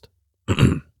complete list.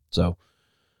 So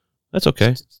that's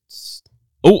okay.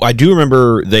 Oh, I do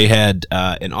remember they had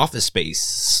an Office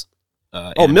Space.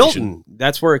 Animation. Milton.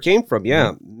 That's where it came from.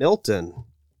 Yeah, Milton.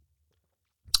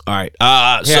 All right.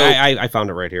 I found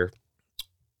it right here.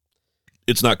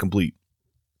 It's not complete.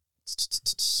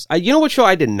 You know what show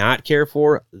I did not care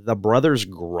for? The Brothers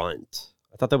Grunt.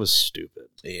 I thought that was stupid.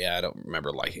 Yeah, I don't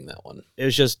remember liking that one. It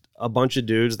was just a bunch of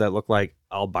dudes that look like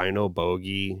albino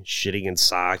bogey shitting in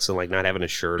socks and like not having a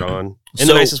shirt on in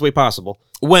the nicest way possible.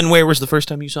 Where was the first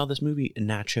time you saw this movie?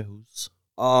 Nachos.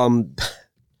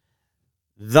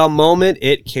 The moment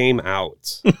it came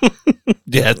out.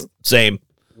 Yeah, same.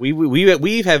 We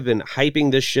have been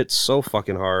hyping this shit so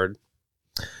fucking hard.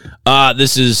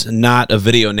 This is not a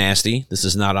video nasty. This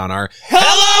is not on our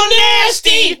Hello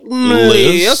Nasty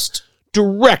list.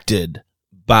 Directed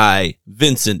by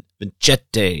Vincent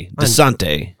Vincente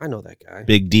DeSante. I know that guy.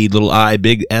 Big D, little I,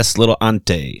 big S, little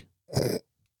Ante.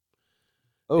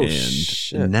 Oh, and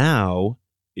shit. now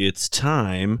it's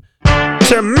time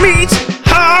to meet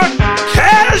our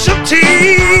casualties.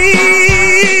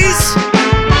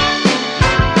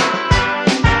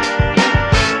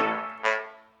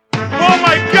 Oh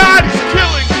my God, he's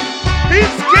killing me!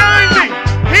 He's killing me!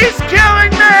 He's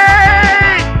killing me!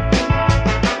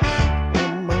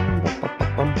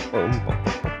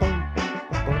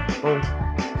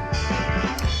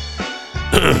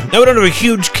 Now we don't have a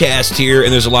huge cast here,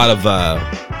 and there's a lot of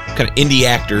kind of indie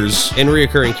actors And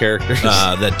reoccurring characters.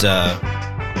 there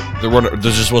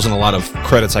just wasn't a lot of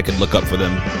credits I could look up for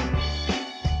them.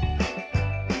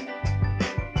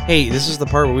 Hey, this is the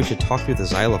part where we should talk through the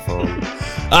xylophone.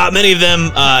 Many of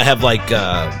them have like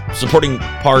supporting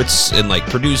parts in like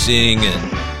producing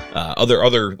and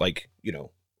other like, you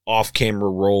know, off-camera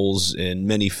roles in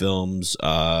many films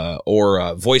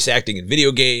or voice acting in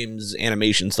video games,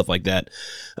 animation, stuff like that.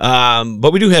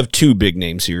 But we do have two big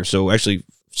names here. So actually,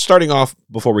 starting off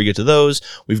before we get to those,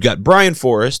 we've got Brian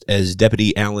Forrest as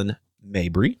Deputy Alan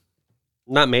Mayberry.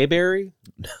 Not Mayberry?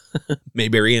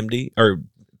 Mayberry MD or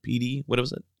PD, what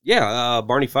was it? Yeah,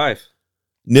 Barney Fife.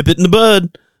 Nip it in the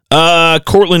bud.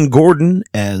 Cortland Gordon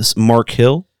as Mark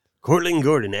Hill. Cortland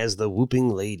Gordon as the Whooping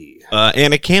Lady.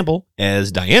 Anna Campbell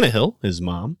as Diana Hill, his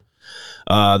mom.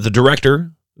 The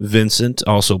director, Vincent,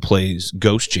 also plays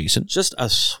Ghost Jason. Just a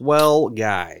swell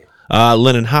guy.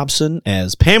 Lennon Hobson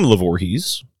as Pamela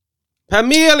Voorhees.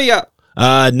 Pamelia!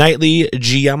 Knightley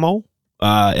Giamo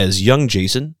as Young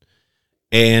Jason.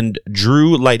 And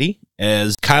Drew Lighty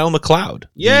as Kyle McLeod.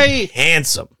 Yay!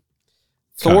 Handsome.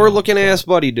 Thor-looking ass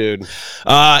buddy, dude.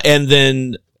 And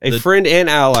then A friend and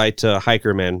ally to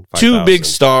Hikerman 5000. two big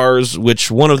stars,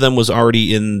 which one of them was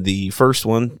already in the first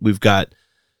one. We've got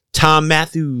Tom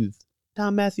Matthews.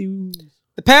 The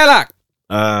Paddock!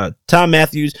 Tom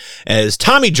Matthews as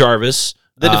Tommy Jarvis.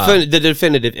 The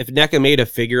definitive. If NECA made a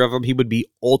figure of him, he would be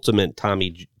ultimate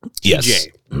Tommy Yes.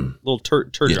 TJ. Little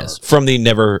turd Yes. From the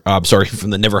Never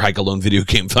Hike Alone video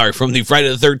game. Sorry, from the Friday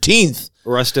the 13th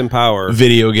Rest in power.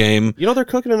 video game. You know they're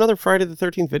cooking another Friday the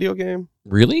 13th video game?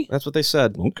 Really? That's what they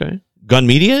said. Okay. Gun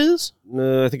Media is?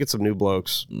 I think it's some new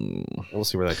blokes. We'll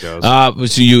see where that goes. So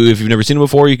if you've never seen him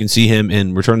before, you can see him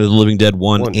in Return of the Living Dead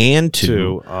 1 and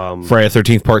 2. Friday the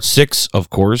 13th Part 6, of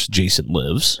course, Jason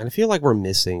Lives. And I feel like we're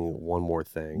missing one more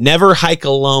thing. Never Hike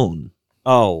Alone.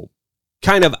 Oh,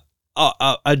 kind of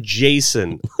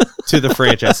adjacent to the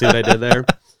franchise. See what I did there?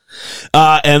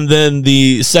 And then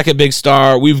the second big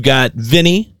star, we've got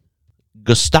Vinny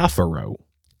Gustafaro.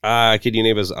 Could you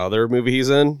name his other movie he's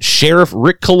in? Sheriff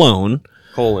Rick Cologne.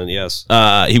 Colon, yes.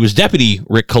 He was Deputy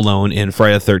Rick Cologne in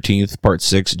Friday the 13th, Part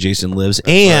 6, Jason Lives.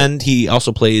 And he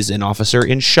also plays an officer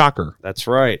in Shocker. That's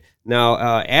right.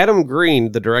 Now, Adam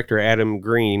Green, the director Adam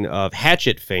Green of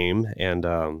Hatchet fame and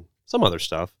some other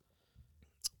stuff.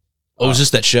 Oh, is this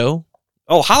that show?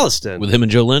 Oh, Holliston. With him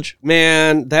and Joe Lynch?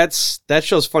 Man, that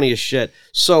show's funny as shit.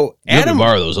 So Adam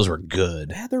borrow those were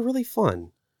good. Yeah, they're really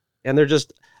fun. And they're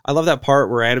just, I love that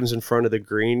part where Adam's in front of the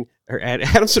green.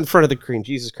 Adam's in front of the green.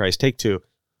 Jesus Christ, take two.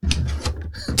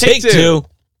 Take two.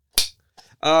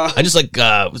 I just like,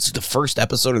 was it the first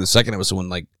episode or the second episode when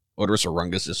like Oderus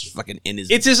Urungus is fucking in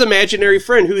his... It's his imaginary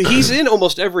friend who he's in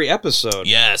almost every episode.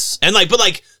 Yes. And like, but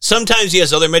like sometimes he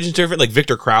has other imaginary friends, like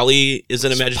Victor Crowley is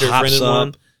an imaginary friend in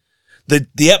one.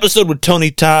 The episode with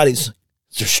Tony Todd, is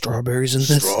there strawberries in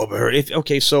this? Strawberry.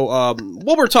 So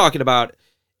what we're talking about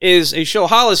is a show,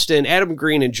 Holliston, Adam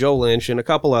Green and Joe Lynch and a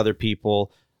couple other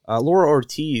people. Laura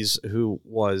Ortiz, who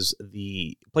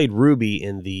played Ruby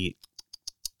in the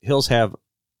Hills Have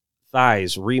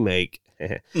Thighs remake.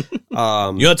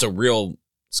 That's a real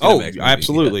movie.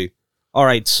 Absolutely. Yeah. All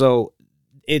right, so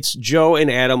it's Joe and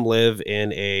Adam live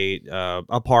in a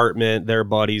apartment. They're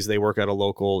buddies. They work at a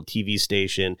local TV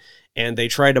station, and they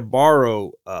try to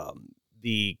borrow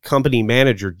the company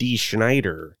manager, Dee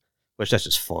Schneider, which that's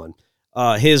just fun.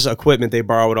 His equipment, they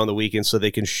borrow it on the weekend so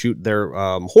they can shoot their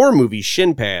horror movie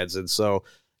Shin Pads. And so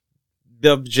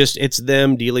it's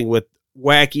them dealing with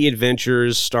wacky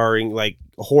adventures starring like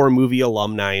horror movie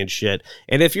alumni and shit.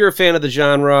 And if you're a fan of the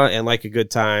genre and like a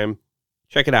good time,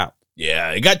 check it out.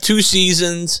 Yeah, it got 2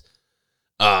 seasons.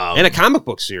 And a comic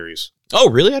book series. Oh,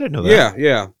 really? I didn't know that.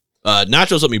 Yeah.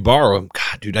 Nachos let me borrow them.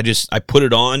 God, dude, I put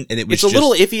it on and it was It's a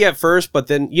little iffy at first, but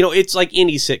then, it's like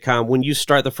any sitcom. When you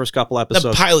start the first couple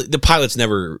episodes, the pilot's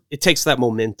never... it takes that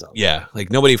momentum. Yeah,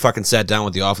 like nobody fucking sat down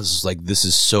with The Office was like, this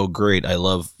is so great. I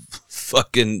love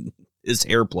fucking his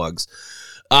hair plugs.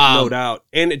 No doubt.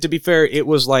 And to be fair, it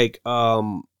was like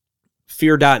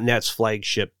Fear.net's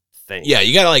flagship thing. Yeah,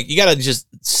 you gotta just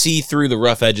see through the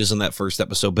rough edges on that first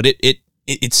episode, but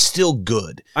it's still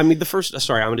good. I mean,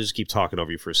 sorry, I'm going to just keep talking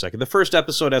over you for a second. The first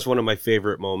episode has one of my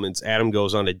favorite moments. Adam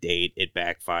goes on a date. It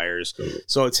backfires.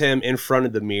 So it's him in front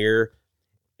of the mirror.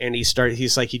 And he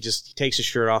takes his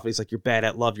shirt off. And he's like, you're bad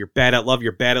at love. You're bad at love.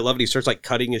 You're bad at love. And he starts like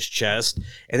cutting his chest.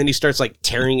 And then he starts like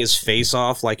tearing his face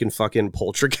off like in fucking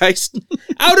Poltergeist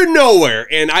out of nowhere.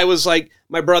 And I was like,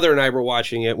 my brother and I were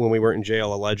watching it when we weren't in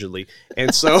jail, allegedly.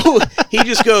 And so he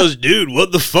just goes, dude,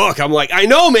 what the fuck? I'm like, I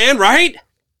know, man, right?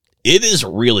 It is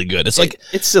really good. It's like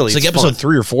it's silly. It's like episode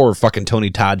 3 or 4 where fucking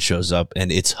Tony Todd shows up,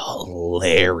 and it's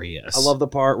hilarious. I love the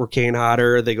part where Kane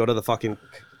Hodder, they go to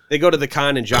the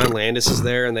con and John Landis is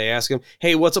there and they ask him,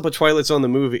 hey, what's up with Twilight Zone the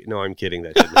movie? No, I'm kidding.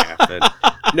 That didn't happen.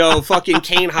 No, fucking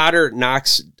Kane Hodder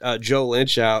knocks Joe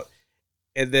Lynch out,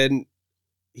 and then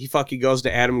he fucking goes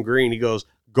to Adam Green. He goes,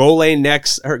 go lay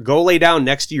down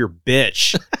next to your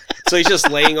bitch. So he's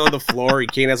just laying on the floor. He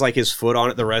Kane has like his foot on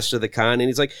it the rest of the con. And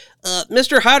he's like,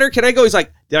 Mr. Hodder, can I go? He's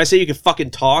like, did I say you can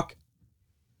fucking talk?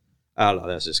 I don't know.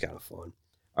 That's just kind of fun.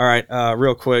 All right.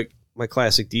 Real quick, my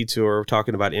classic detour. We're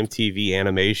talking about MTV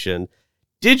animation.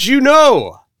 Did you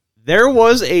know there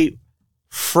was a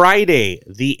Friday,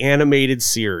 the animated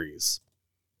series?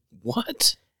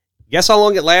 What? Guess how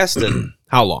long it lasted?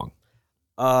 How long?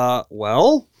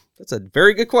 Well, that's a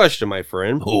very good question, my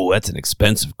friend. Oh, that's an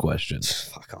expensive question.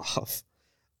 Fuck off.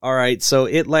 All right, so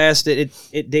it lasted.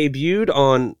 It debuted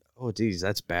on. Oh, geez,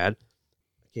 that's bad.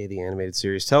 Okay, the animated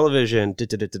series television.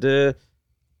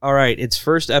 All right, its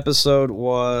first episode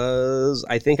was,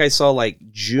 I think I saw like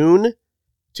June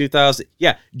 2000.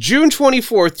 Yeah, June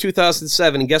 24th,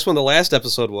 2007. And guess when the last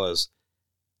episode was?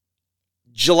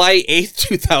 July 8th,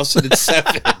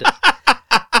 2007.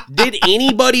 Did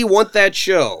anybody want that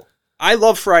show? I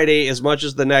love Friday as much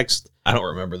as the next. I don't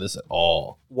remember this at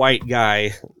all. White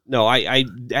guy. No, I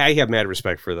have mad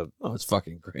respect for them. Oh, it's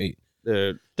fucking great.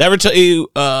 Did I ever tell you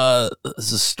this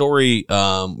is a story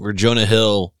where Jonah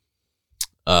Hill,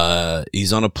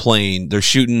 he's on a plane. They're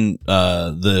shooting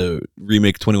the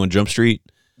remake 21 Jump Street.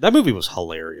 That movie was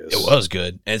hilarious. It was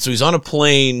good. And so he's on a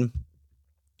plane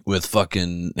with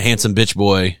fucking handsome bitch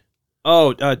boy.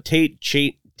 Oh,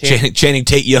 Channing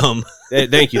Tatum.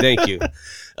 Thank you.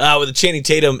 With the Channing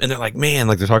Tatum, and they're like, man,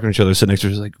 like they're talking to each other, sitting next to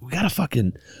her, like, we gotta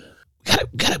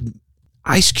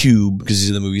Ice Cube, because he's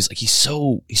in the movie. He's like, he's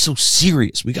so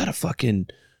serious. We gotta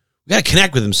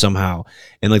connect with him somehow.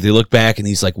 And like they look back, and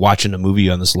he's like watching a movie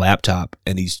on this laptop,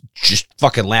 and he's just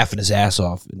fucking laughing his ass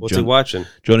off. And What's he watching?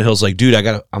 Jonah Hill's like, dude,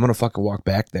 I'm gonna fucking walk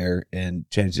back there. And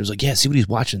Channing Tatum's like, yeah, see what he's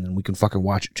watching, then we can fucking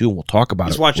watch it too, and we'll talk about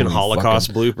it. He's watching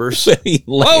Holocaust bloopers.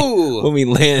 When we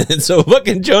land, and so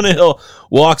fucking Jonah Hill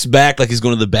walks back like he's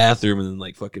going to the bathroom, and then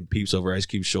like fucking peeps over Ice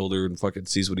Cube's shoulder and fucking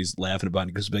sees what he's laughing about,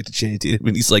 and he goes back to Channing Tatum,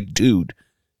 and he's like, dude,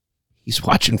 he's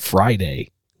watching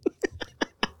Friday.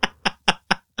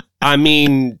 I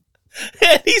mean,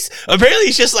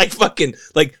 he's just like fucking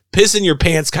like pissing your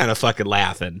pants, kind of fucking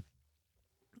laughing.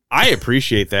 I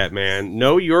appreciate that, man.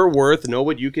 Know your worth. Know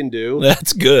what you can do.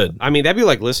 That's good. I mean, that'd be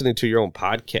like listening to your own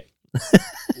podcast.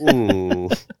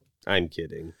 I'm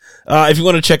kidding. If you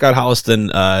want to check out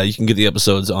Holliston, you can get the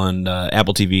episodes on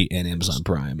Apple TV and Amazon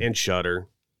Prime and Shudder.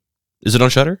 Is it on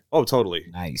Shudder? Oh, totally.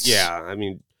 Nice. Yeah, I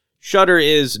mean, Shudder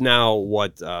is now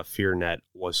what FearNet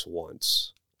was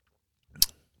once.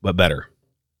 But better.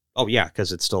 Oh, yeah,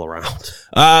 because it's still around.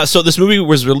 So this movie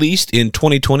was released in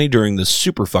 2020 during the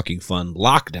super fucking fun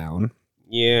lockdown.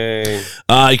 Yay.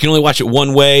 You can only watch it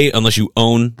one way unless you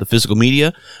own the physical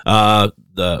media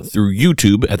through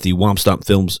YouTube at the Womp Stomp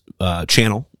Films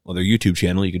channel, or their YouTube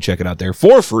channel. You can check it out there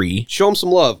for free. Show them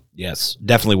some love. Yes,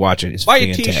 definitely watch it. It's Buy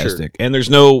a fantastic. t-shirt. And there's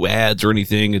no ads or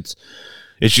anything. It's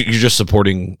you're just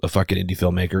supporting a fucking indie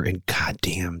filmmaker, and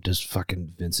goddamn, does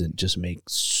fucking Vincent just make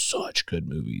such good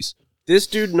movies. This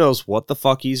dude knows what the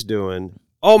fuck he's doing.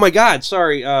 Oh my god,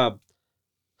 sorry. All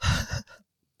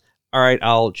right,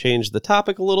 I'll change the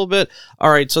topic a little bit.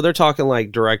 All right, so they're talking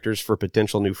like directors for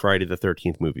potential new Friday the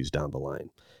 13th movies down the line.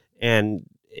 And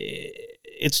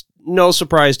it's no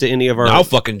surprise to any of our... I'll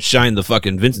fucking shine the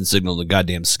fucking Vincent signal in the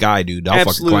goddamn sky, dude. I'll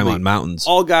fucking climb on mountains.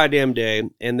 All goddamn day.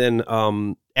 And then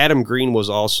Adam Green was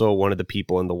also one of the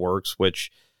people in the works,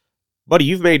 which, buddy,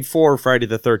 you've made 4 Friday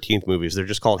the 13th movies. They're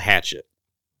just called Hatchet.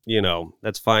 You know,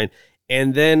 that's fine.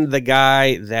 And then the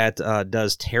guy that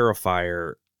does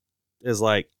Terrifier is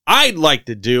like, I'd like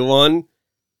to do one.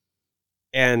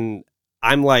 And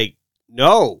I'm like,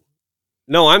 no,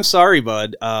 I'm sorry,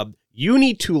 bud. You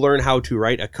need to learn how to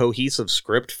write a cohesive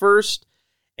script first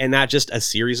and not just a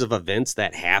series of events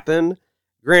that happen.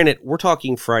 Granted, we're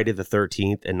talking Friday the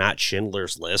 13th and not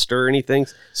Schindler's List or anything.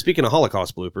 Speaking of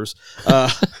Holocaust bloopers.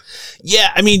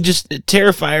 Yeah, I mean, just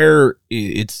Terrifier,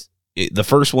 the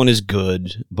first one is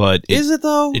good, but... Is it,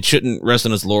 though? It shouldn't rest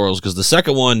on its laurels, because the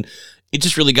second one, it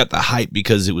just really got the hype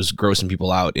because it was grossing people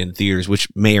out in theaters, which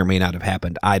may or may not have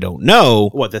happened. I don't know.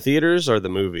 What, the theaters or the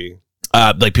movie?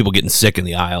 Like people getting sick in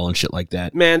the aisle and shit like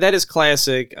that. Man, that is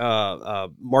classic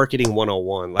marketing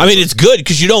 101. I mean, it's good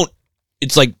because you don't.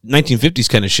 It's like 1950s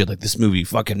kind of shit. Like this movie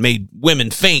fucking made women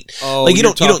faint. Oh, like you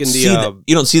don't see that.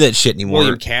 You don't see that shit anymore.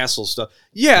 William Castle stuff.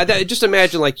 Yeah, just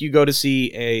imagine like you go to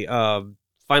see a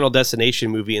Final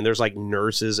Destination movie and there's like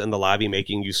nurses in the lobby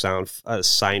making you sign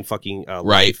fucking right.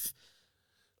 life.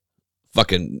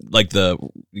 Fucking like the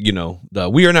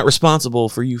we are not responsible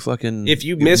for you fucking if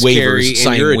you miscarry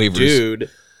and you're a waivers. dude.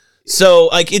 So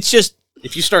like it's just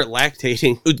if you start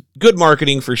lactating, good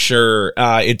marketing for sure.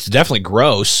 It's definitely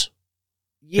gross.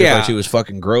 Yeah, it was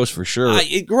fucking gross for sure.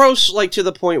 It gross like to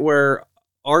the point where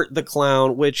Art the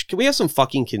Clown. Which can we have some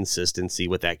fucking consistency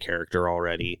with that character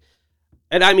already?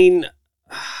 And I mean,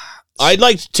 I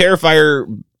liked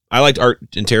Terrifier. I liked Art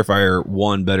in Terrifier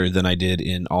 1 better than I did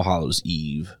in All Hallows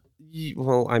Eve.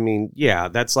 Well, I mean, yeah,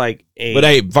 that's like a... But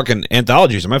hey, fucking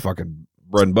anthologies are my fucking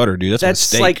bread and butter, dude.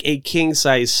 That's like a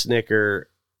king-size Snicker,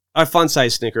 a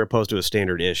fun-size Snicker opposed to a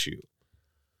standard issue.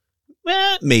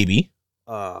 Maybe.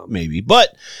 Maybe.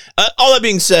 But all that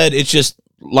being said, it's just,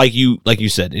 like you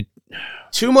said,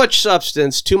 too much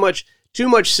substance, too much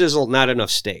sizzle, not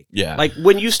enough steak. Yeah. Like,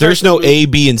 when you start... There's no A,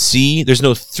 B, and C. There's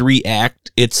no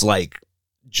 3-act. It's like...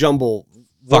 Jumble.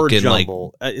 Fucking like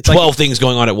it's 12 like, things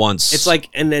going on at once. It's like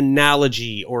an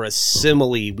analogy or a simile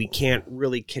we can't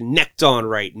really connect on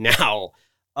right now.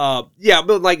 Yeah,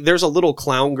 but like there's a little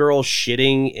clown girl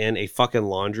shitting in a fucking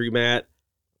laundromat.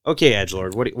 Okay,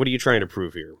 Edgelord, what are you trying to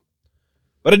prove here?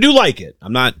 But I do like it.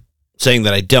 I'm not saying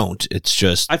that I don't. It's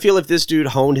just I feel if this dude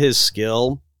honed his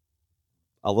skill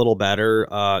a little better,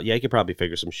 yeah, he could probably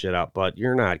figure some shit out. But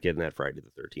you're not getting that Friday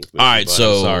the 13th movie. All right,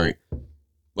 so I'm sorry.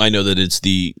 I know that it's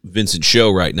the Vincent show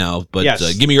right now, but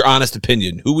yes. Give me your honest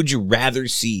opinion. Who would you rather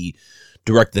see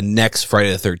direct the next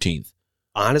Friday the 13th?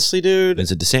 Honestly, dude.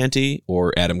 Vincent DeSanti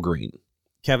or Adam Green?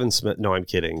 Kevin Smith. No, I'm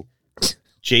kidding.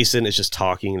 Jason is just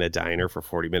talking in a diner for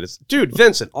 40 minutes. Dude,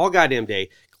 Vincent, all goddamn day.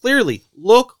 Clearly,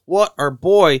 look what our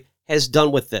boy has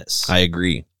done with this. I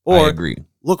agree. Or,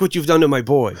 look what you've done to my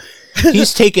boy.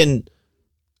 He's taken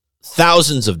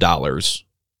thousands of dollars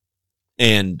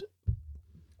and...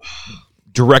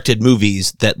 directed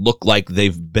movies that look like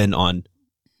they've been on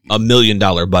 $1 million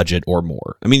budget or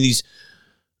more. I mean,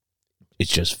 it's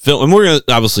just film. And we're going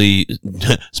to obviously,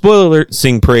 spoiler alert,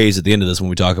 sing praise at the end of this when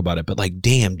we talk about it. But like,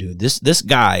 damn, dude, this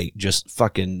guy just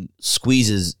fucking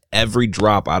squeezes every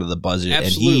drop out of the budget.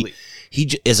 Absolutely.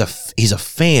 And he's a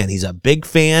fan. He's a big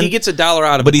fan. He gets $1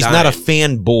 out of it. But he's not a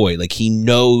fanboy. Like, he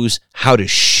knows how to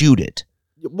shoot it.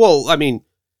 Well, I mean,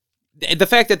 the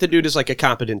fact that the dude is like a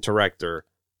competent director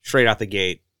straight out the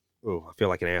gate. Ooh, I feel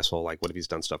like an asshole. Like, what if he's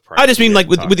done stuff prior? I just mean, like,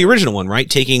 with the original one, right?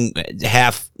 Taking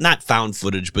not found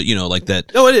footage, but, like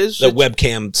that. No, it is. The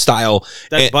webcam style.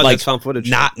 But like, that's found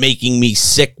footage. Not making me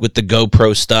sick with the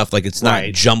GoPro stuff. Like, it's not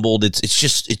jumbled. It's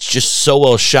just so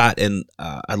well shot. And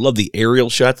I love the aerial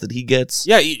shots that he gets.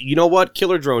 Yeah, you know what?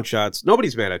 Killer drone shots.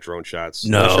 Nobody's mad at drone shots.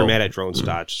 No. Unless you're mad at drone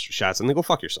shots, and then go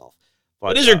fuck yourself.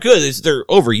 But these are good. They're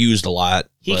overused a lot.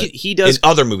 He does in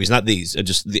other movies, not these.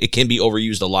 It can be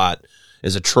overused a lot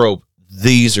as a trope.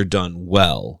 These are done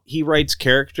well. He writes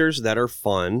characters that are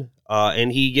fun,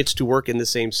 and he gets to work in the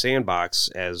same sandbox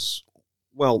as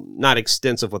well. Not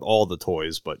extensive with all the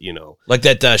toys, but like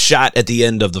that shot at the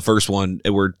end of the first one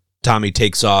where Tommy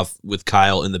takes off with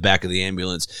Kyle in the back of the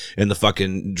ambulance, and the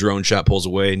fucking drone shot pulls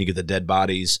away, and you get the dead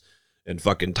bodies. And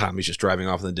fucking Tommy's just driving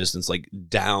off in the distance, like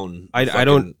down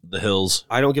the hills.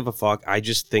 I don't give a fuck. I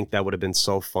just think that would have been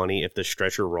so funny if the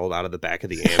stretcher rolled out of the back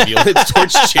of the ambulance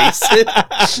towards Jason.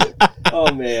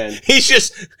 Oh, man. He's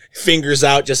just fingers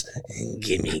out, just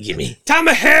gimme.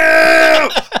 Tommy,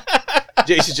 help!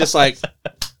 Jason's just like,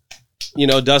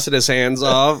 dusting his hands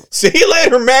off. See you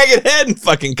later, maggot head. And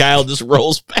fucking Kyle just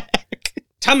rolls back.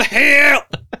 Tom Hale.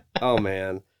 Oh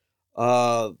man.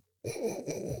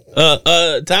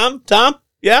 Tom?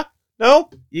 Yeah? No?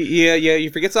 Yeah. You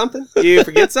forget something? You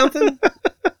forget something?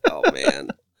 Oh man.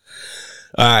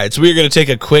 All right, so we're going to take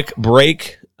a quick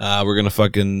break. We're going to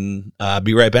fucking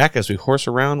be right back as we horse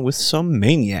around with some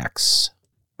maniacs.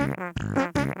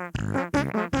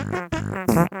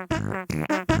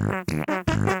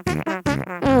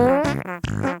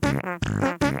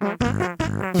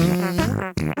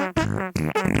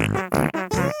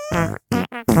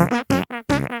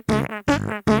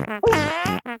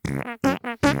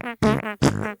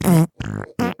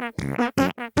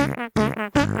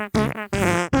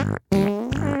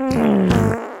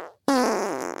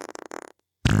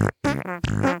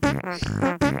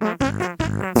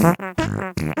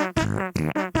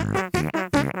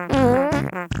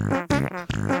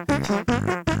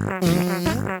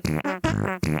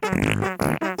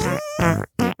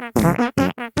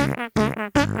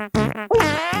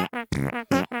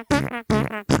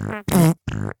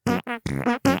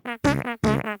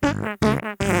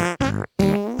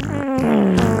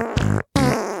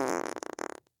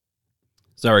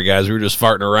 Sorry, guys, we were just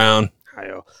farting around.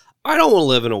 I don't want to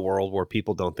live in a world where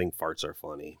people don't think farts are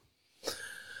funny.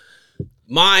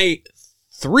 My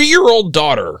 3-year-old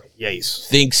daughter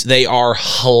thinks they are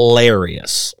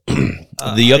hilarious.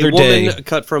 The other day,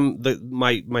 cut from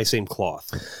my same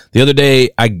cloth. The other day,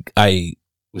 I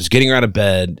was getting her out of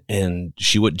bed, and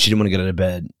she didn't want to get out of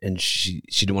bed, and she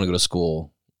didn't want to go to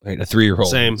school. Right, a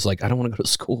 3-year-old. Same. It's like, I don't want to go to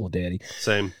school, Daddy.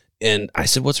 Same. And I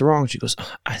said, what's wrong? She goes,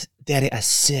 Daddy, I'm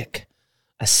sick.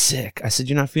 I said,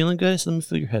 you're not feeling good? I said, let me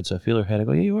feel your head. So I feel her head. I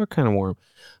go, yeah, you are kind of warm.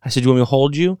 I said, you want me to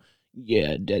hold you?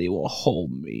 Yeah, Daddy will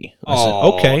hold me. I said,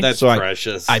 okay. That's so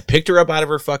precious. I picked her up out of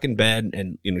her fucking bed,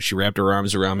 and she wrapped her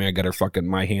arms around me. I got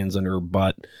my hands under her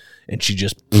butt, and she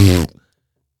just, and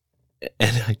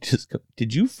I just go,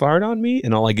 did you fart on me?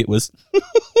 And all I get was,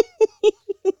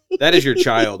 that is your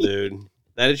child, dude.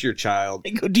 That is your child.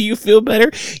 I go, do you feel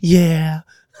better? Yeah.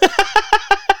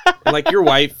 Like your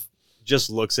wife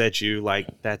just looks at you like,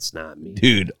 that's not me.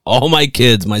 Dude, all my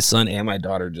kids, my son and my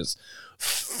daughter, just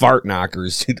fart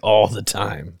knockers all the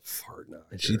time. Fart knocker.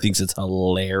 And she thinks it's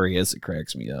hilarious. It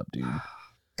cracks me up, dude.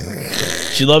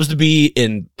 She loves to be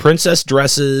in princess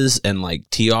dresses and like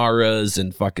tiaras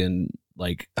and fucking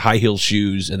like high heel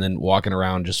shoes and then walking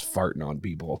around just farting on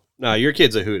people. No, your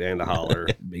kid's a hoot and a holler.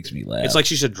 It makes me laugh. It's like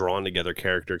she's a drawn together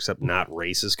character, except not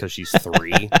racist because she's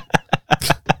 3.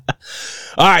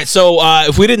 All right, so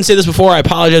if we didn't say this before, I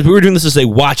apologize. We were doing this as a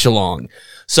watch along.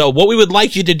 So what we would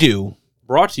like you to do,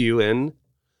 brought to you in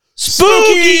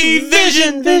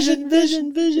SPOOK-E-VISION,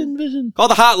 vision. Call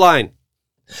the hotline.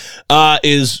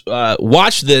 Is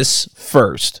watch this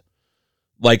first.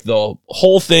 Like the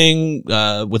whole thing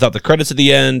without the credits at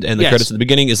the end and the credits at the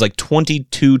beginning is like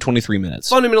 22, 23 minutes.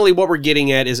 Fundamentally, what we're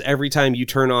getting at is every time you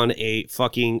turn on a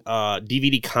fucking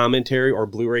DVD commentary or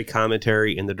Blu-ray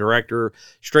commentary and the director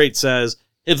straight says,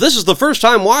 if this is the first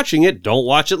time watching it, don't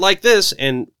watch it like this.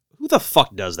 And who the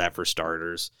fuck does that for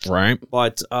starters? Right.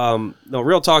 But no,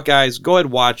 real talk, guys, go ahead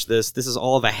and watch this. This is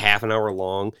all of a half an hour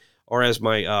long, or as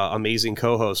my amazing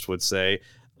co-host would say,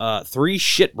 3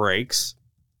 shit breaks.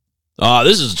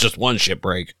 This is just one shit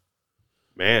break.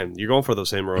 Man, you're going for those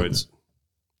hemorrhoids.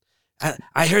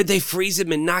 I heard they freeze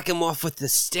him and knock him off with the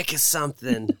stick or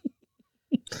something.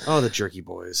 Oh, the jerky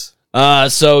boys.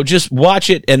 So just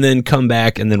watch it and then come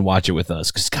back and then watch it with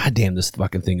us. Because goddamn, this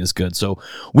fucking thing is good. So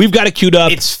we've got it queued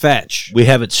up. It's fetch. We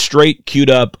have it straight queued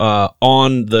up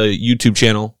on the YouTube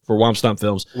channel for Womp Stomp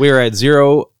Films. We're at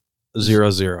 000.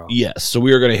 Yes. So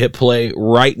we are going to hit play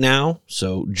right now.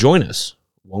 So join us,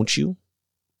 won't you?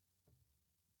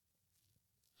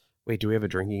 Wait, do we have a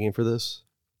drinking game for this?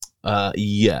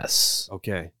 Yes.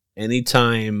 Okay.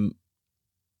 Anytime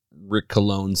Rick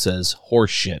Cologne says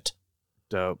horse shit.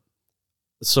 Dope.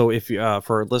 So if you,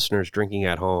 for our listeners drinking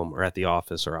at home or at the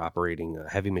office or operating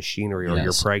heavy machinery or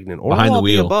you're pregnant or behind the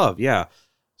wheel above, yeah.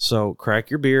 So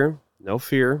crack your beer, no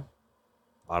fear.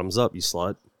 Bottoms up, you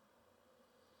slut.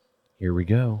 Here we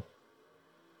go.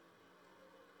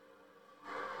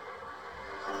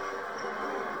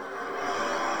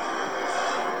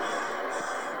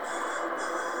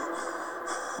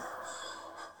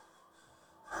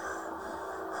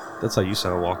 That's how you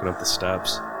sound walking up the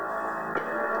steps.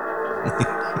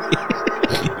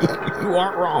 You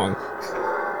aren't wrong.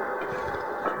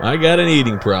 I got an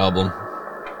eating problem.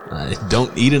 I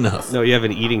don't eat enough. No, you have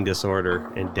an eating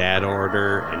disorder, and dad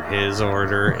order, and his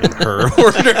order, and her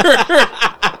order.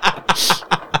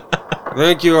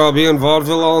 Thank you, I'll be in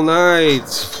vaudeville all night.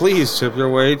 Please tip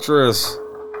your waitress.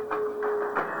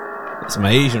 It's my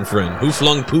Asian friend. Who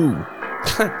flung poo?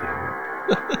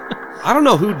 I don't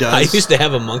know who does. I used to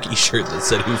have a monkey shirt that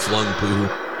said "Who flung poo."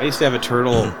 I used to have a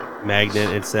turtle magnet.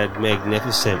 It said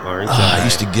 "Magnificent Orange." I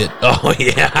used to get. Oh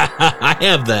yeah, I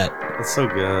have that. That's so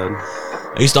good.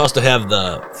 I used to also have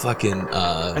the fucking.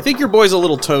 I think your boy's a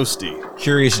little toasty.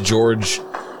 Curious George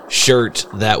shirt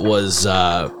that was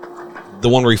the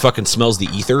one where he fucking smells the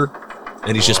ether,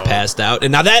 and he's just passed out.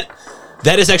 And now that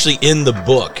is actually in the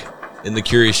book. In the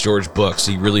Curious George book,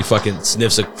 so he really fucking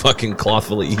sniffs a fucking cloth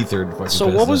full of ether. And fucking so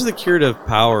what was the curative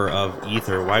power of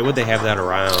ether? Why would they have that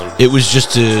around? It was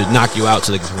just to knock you out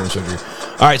so they can perform surgery.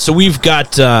 All right, so we've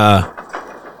got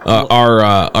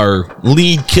our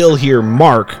lead kill here,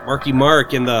 Marky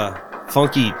Mark in the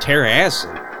funky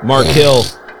terracin. Mark Hill.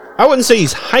 I wouldn't say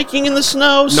he's hiking in the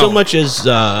snow so much as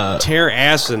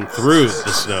terracin through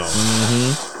the snow.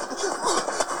 Mm-hmm.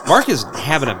 Mark is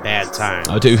having a bad time.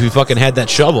 I'll tell you, if he fucking had that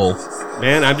shovel.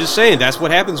 Man, I'm just saying, that's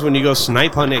what happens when you go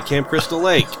snipe hunting at Camp Crystal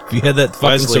Lake. If you had that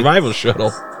fucking survival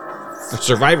shuttle.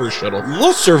 Survivor's shuttle.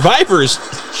 Look, Survivor's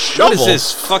shovel. What is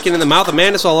this, fucking in the mouth of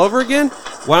madness all over again?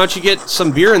 Why don't you get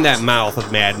some beer in that mouth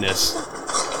of madness?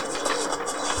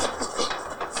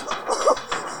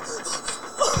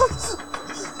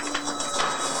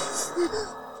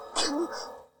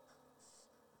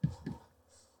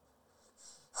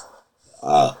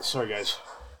 Sorry, guys.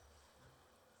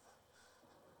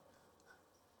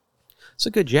 It's a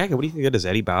good jacket. What do you think that is,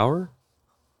 Eddie Bauer?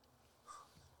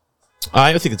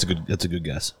 I think that's a good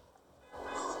guess.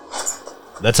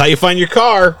 That's how you find your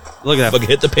car. Look at that. Fucking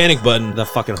hit the panic button. The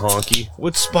fucking honky.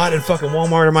 What spot in fucking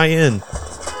Walmart am I in?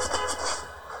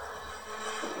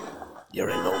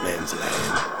 You're in no man's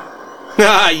land.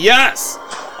 Ah, yes!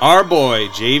 Our boy,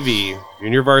 JV,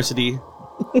 junior varsity,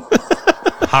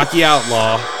 hockey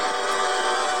outlaw.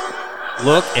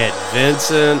 Look at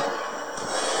Vincent.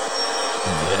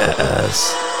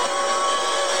 Yes.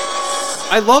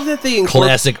 I love that they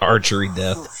classic archery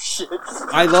death.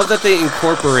 I love that they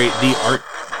incorporate the art.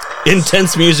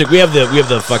 Intense music. We have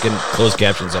the fucking closed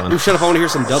captions on. Ooh, shut up! I want to hear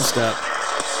some dubstep,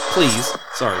 please.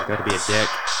 Sorry, got to be a dick.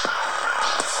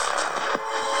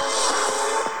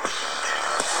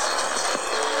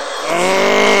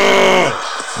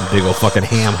 Big old fucking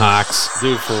ham hocks,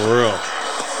 dude, for real.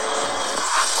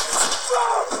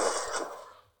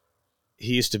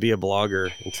 He used to be a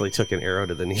blogger until he took an arrow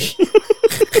to the knee.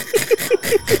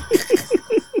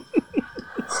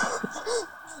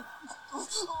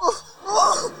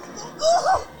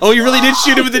 Oh, you really did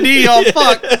shoot him in the knee. Oh,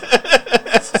 fuck.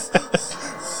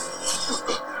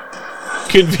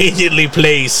 Conveniently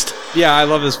placed. Yeah, I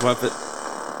love this weapon.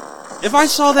 If I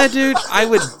saw that dude, I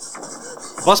would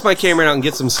bust my camera out and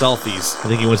get some selfies. I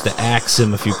think he wants to ask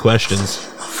him a few questions.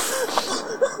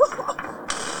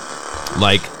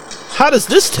 Like, how does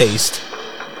this taste?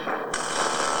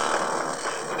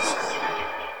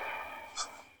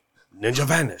 Ninja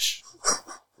Vanish.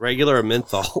 Regular or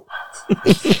menthol?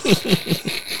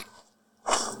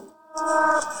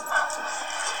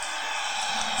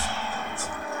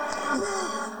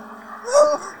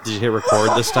 Did you hit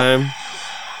record this time?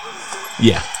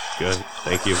 Yeah. Good.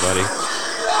 Thank you, buddy.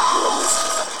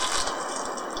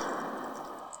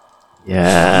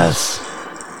 Yes.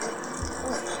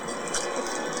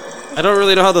 I don't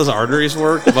really know how those arteries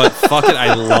work, but fuck it,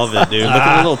 I love it, dude. Look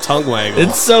at the little tongue waggle.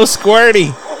 It's so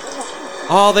squirty.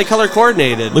 Oh, they color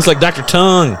coordinated. Looks like Dr.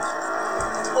 Tongue.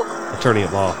 Attorney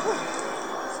at law.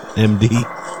 MD.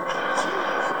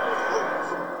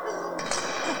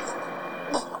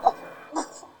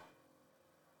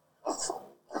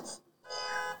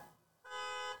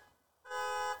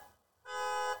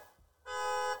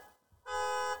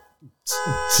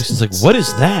 She's like, what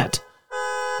is that?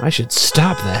 I should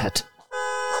stop that.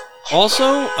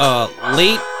 Also,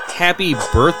 late happy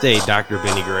birthday, Dr.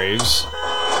 Benny Graves.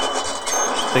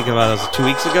 Think about it, 2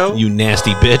 weeks ago. You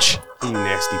nasty bitch. You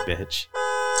nasty bitch.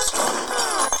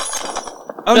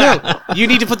 Oh no! You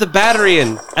need to put the battery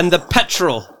in and the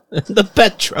petrol. The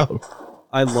petrol.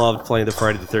 I loved playing the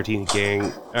Friday the 13th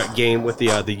game with the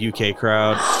UK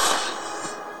crowd.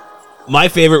 My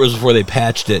favorite was before they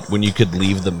patched it, when you could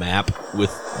leave the map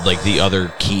with like the other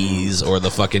keys or the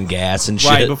fucking gas and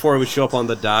shit. Right before it would show up on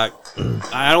the dock.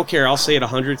 I don't care. I'll say it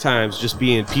 100 times. Just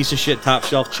being piece of shit top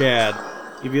shelf Chad.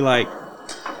 You'd be like,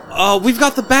 "Oh, we've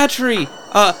got the battery.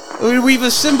 We've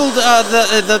assembled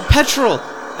the petrol."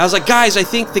 I was like, "Guys, I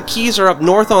think the keys are up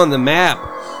north on the map."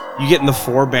 You get in the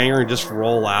 4-banger and just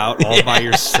roll out all by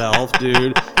yourself,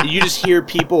 dude. You just hear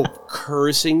people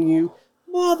cursing you.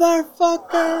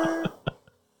 Motherfucker.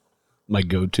 My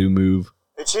go-to move.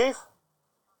 Hey, Chief.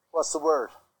 What's the word?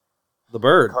 The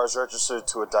bird. The car's registered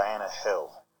to a Diana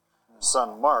Hill. Your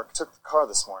son Mark took the car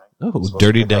this morning. Oh,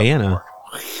 dirty Diana.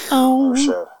 Oh,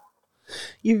 Sure.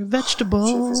 you're a vegetable.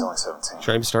 Chief, he's only 17.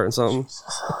 Try to be starting something.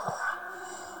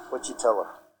 What'd you tell her?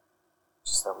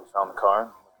 Just that we found the car and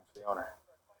looking for the owner.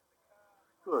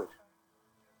 Good.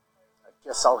 I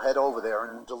guess I'll head over there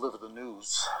and deliver the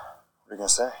news. What are you gonna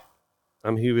say?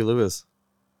 I'm Huey Lewis.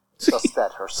 Just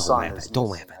that her son laugh is at-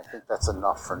 don't missing. laugh at I think that's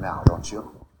enough for now, don't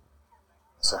you?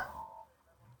 Sir.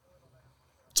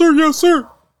 Sir, yes, sir.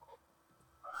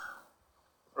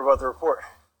 What about the report?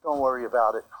 Don't worry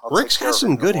about it. I'll Rick's take care got of it some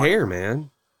in the good morning. hair,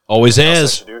 man. Always What else I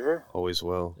has. should do here? Always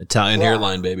will. Italian Yeah.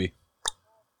 hairline, baby.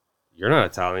 You're not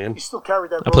Italian. You still carry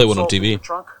that I play road one on salt in TV. your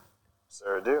trunk?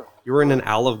 Sir, I do. You were in an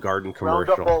Olive Garden Round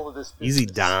up commercial. all of this Easy,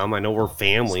 business. Dom. I know we're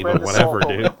family, Spread but the whatever, salt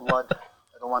over the dude. blood.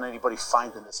 I don't want anybody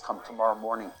finding this come tomorrow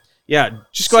morning. Yeah,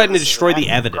 just go ahead and This is destroy an the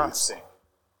active crime evidence. scene.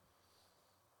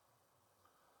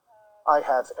 I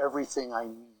have everything I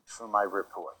need for my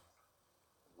report.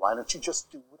 Why don't you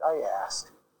just do what I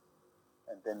ask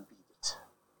and then beat it?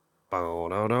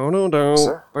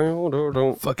 Sir?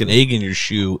 Fucking egg in your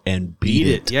shoe and beat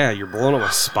it. Yeah, you're blowing up my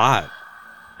spot.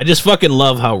 I just fucking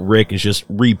love how Rick is just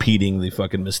repeating the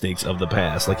fucking mistakes of the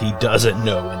past. Like he doesn't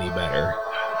know any better.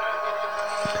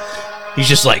 He's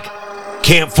just like,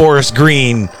 Camp Forest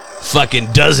Green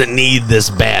fucking doesn't need this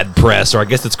bad press. Or I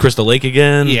guess it's Crystal Lake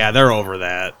again. Yeah, they're over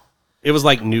that. It was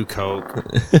like New Coke.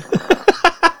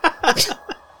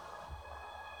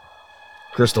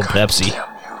 Crystal Pepsi.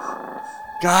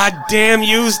 God damn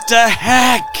yous to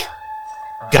heck!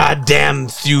 Goddamn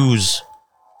Fuse.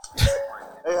 Hey,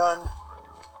 hon.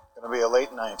 Gonna be a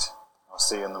late night. I'll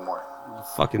see you in the morning.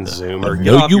 Fucking Zoomer.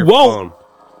 Get No, off you your won't.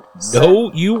 phone.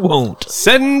 No, you won't.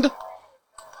 Send.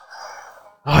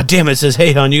 Oh, damn, it says,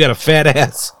 hey, hon, you got a fat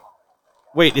ass.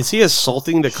 Wait, is he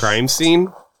assaulting the crime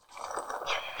scene?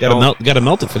 Gotta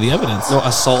melt it for the evidence. No,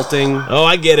 assaulting. Oh,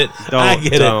 I get it. I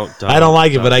get it. I don't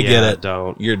like it, but I get it.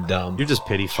 Don't. You're dumb. You're just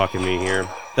pity fucking me here.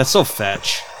 That's so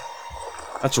fetch.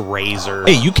 That's Razor.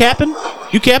 Hey, you capping?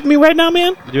 You capping me right now,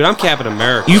 man? Dude, I'm Captain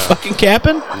America. You fucking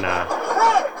capping? Nah.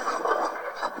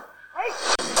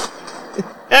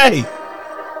 Hey!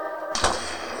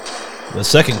 The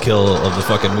second kill of the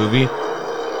fucking movie.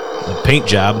 The paint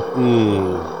job.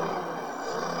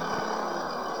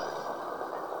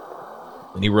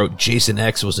 And he wrote Jason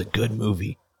X was a good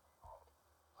movie.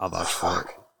 I'll vouch for it.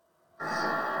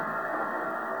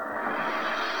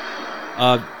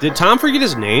 Did Tom forget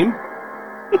his name?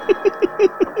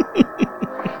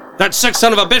 That sick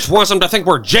son of a bitch wants him to think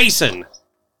we're Jason.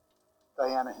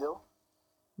 Diana Hill?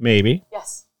 Maybe.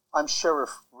 Yes. I'm Sheriff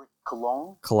Rick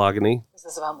Cologne. Cologne. Is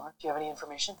this about Mark? Do you have any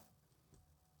information?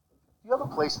 Do you have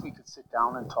a place we could sit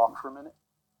down and talk for a minute?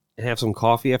 And have some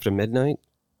coffee after midnight?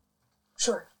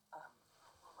 Sure.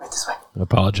 Right this way. I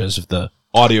apologize if the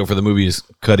audio for the movie is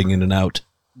cutting in and out.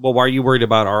 Well, why are you worried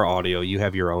about our audio? You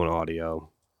have your own audio.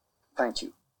 Thank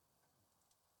you.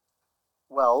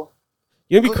 Well,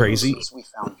 You'd be good crazy. news is we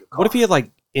found your car. What if he had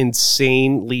like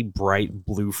insanely bright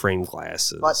blue frame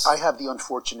glasses? But I have the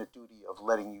unfortunate duty of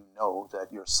letting you know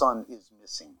that your son is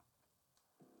missing.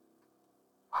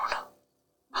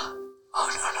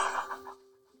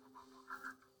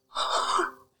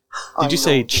 Did you I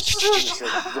say know this is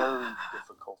a very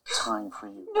difficult time for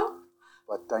you.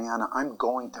 But Diana, I'm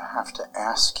going to have to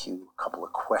ask you a couple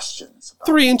of questions. About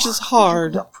 3 inches Mark.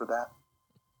 hard. Would you be up for that?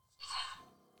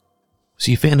 Was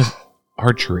he a fan of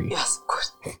archery? Yes, of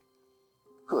course.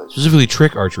 Good. Specifically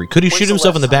trick archery. Could he When's shoot the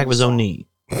himself in the last back time of his you own saw knee?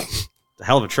 A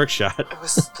hell of a trick shot. It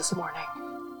was this morning.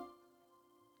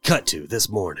 Cut to this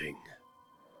morning.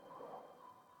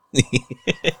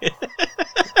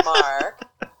 Mark.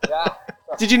 Yeah.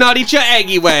 Did you not eat your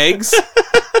Aggie Wags?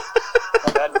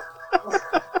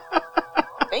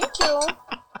 Thank you.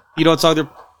 You don't talk to...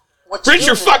 What Bridge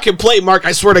your doing? fucking plate, Mark.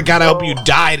 I swear to God, I hope you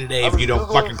die today I if was you don't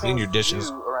Googling fucking clean things your to dishes.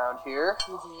 do around here,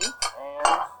 and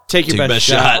Take your Take best,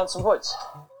 shot. found some woods.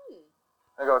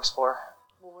 I go explore.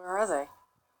 Well, where are they?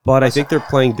 But I think they're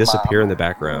playing Disappear in the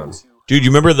background. Dude,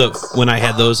 you remember when I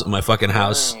had those in my fucking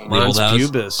house? The Mons old house?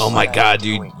 pubis. Oh my God,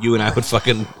 dude. You and I would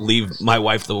fucking leave my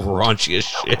wife the raunchiest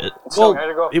shit. Well, I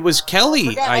gotta go. it was Kelly,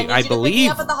 Forget, I need I you to pick me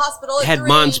believe, up at the hospital at had 3.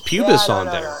 Mons pubis Yeah, on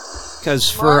no, there. no. Because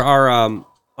for our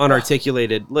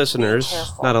unarticulated listeners,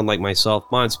 careful. not unlike myself,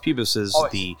 Mons pubis is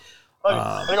Always. the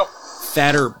I gotta go.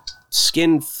 fatter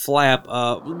skin flap,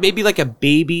 maybe like a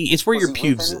baby. It's where Was your he with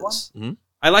pubes anyone? is. Mhm.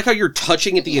 I like how you're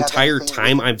touching it Did the he have entire anything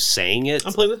time with him? I'm saying it.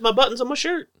 I'm playing with my buttons on my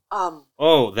shirt.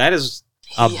 Oh, that is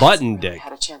a He button hasn't really dick.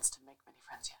 had a chance to make many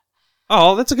friends yet.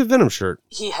 Oh, that's a good Venom shirt.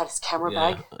 He had his camera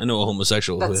Yeah, bag. I know a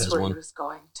homosexual who That's has where he one. was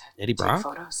going to Eddie take Brock?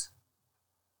 photos.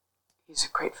 He's a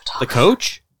great The photographer.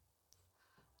 coach?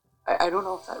 I don't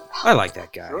know if that. I like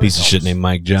that guy. Piece of shit named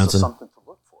Mike So Johnson. something to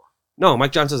look for. No,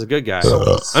 Mike Johnson's a good guy.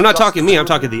 So I'm not talking me. I'm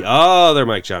talking the other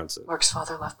Mike Johnson. Mark's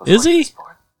father left before Is he? was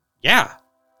born. Yeah.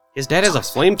 His dad has a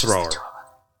Just the flamethrower. two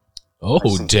of us.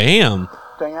 Oh, damn.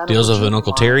 Diana, Deals would with you an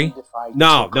Uncle mind Terry? if I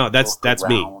No, took no, a that's look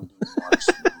me. around in Mark's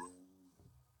room?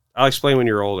 I'll explain when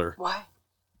you're older. Why?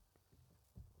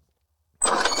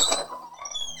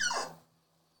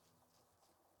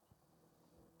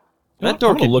 That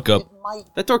door I'm gonna could look up It might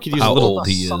that door could use how a little old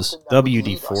he is. something that would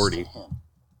lead us WD-40. to him.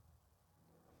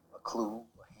 A clue,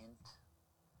 a hint,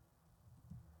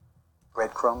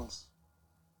 breadcrumbs.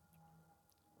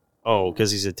 Oh,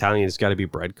 because he's Italian, it's got to be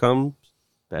breadcrumbs.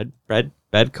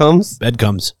 Bedcomes. bed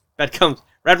comes. Bedcomes.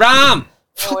 Red rum.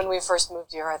 You know, when we first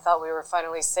moved here, I thought we were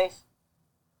finally safe.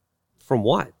 From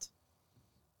what?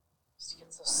 I used to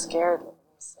get so scared living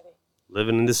in the city.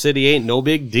 Living in the city ain't no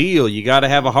big deal. You gotta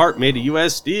have a heart made of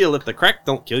U.S. steel. If the crack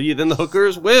don't kill you, then the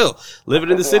hookers will. Living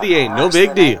in the city ain't no Mark's big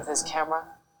the night deal. With his camera.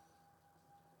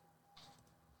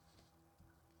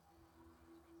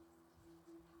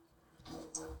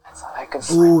 I thought I could.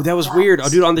 Ooh, find that was that. weird. Oh,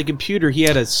 dude, on the computer, he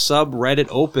had a subreddit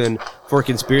open for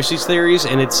conspiracy theories,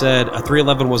 and it said a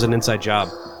 311 was an inside job.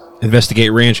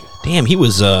 Investigate Ranch. Damn, he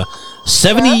was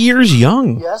 70 years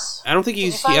young. Yes? I don't think you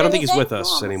he's. find I don't think he's anything? with No,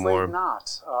 us I'm afraid anymore.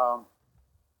 not. Oh,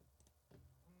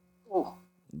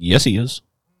 Yes, he is.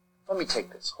 let me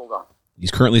take this. Hold on.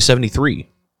 He's currently 73.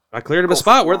 I cleared him a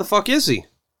spot. Where the fuck is he?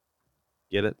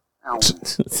 Get it? Alan,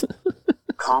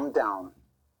 calm down.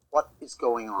 What is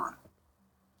going on?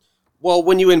 Well,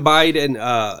 when you invite an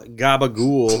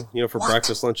gabagool, for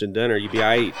breakfast, lunch, and dinner, you'd be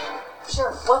aight.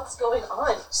 Sure, what's going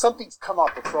on? Something's come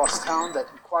up across town that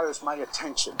requires my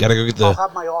attention. Gotta go get I'll the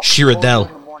have my office Shiradel. closed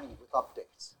in the morning with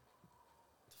updates.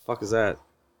 The fuck is that?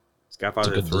 It's like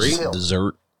Skyfather a 3?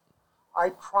 dessert. I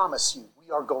promise you,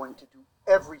 we are going to do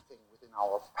everything within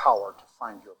our power to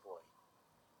find your boy.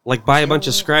 Like buy a bunch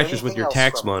of Need scratchers with anything your else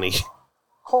tax from me? money.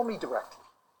 Call me directly.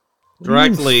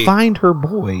 Directly. You find her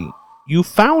boy. You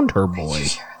found her boy.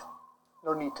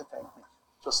 No need to thank me.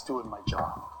 Just doing my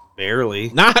job. Barely.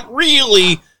 Not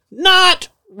really. Not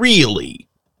really.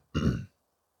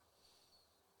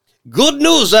 Good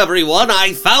news, everyone.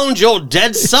 I found your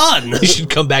dead son. You should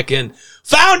come back in.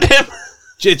 Found him.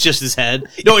 It's just his head.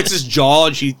 No, it's his jaw,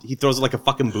 and he throws it like a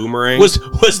fucking boomerang. Was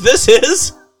this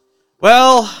his?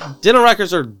 Well, dental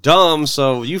records are dumb,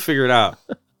 so you figure it out.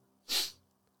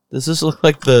 Does this look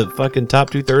like the fucking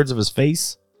top 2/3 of his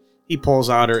face? He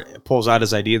pulls out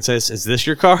his ID and says, "Is this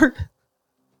your card?"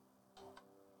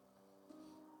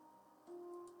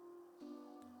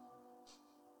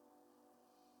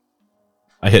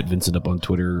 I hit Vincent up on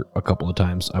Twitter a couple of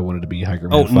times. I wanted to be Hikerman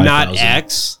Oh, 5000. not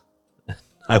X.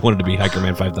 I wanted to be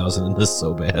Hikerman 5000 in this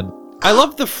so bad. I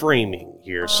love the framing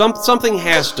here. Something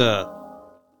has to.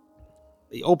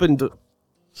 He opened.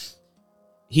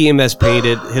 EMS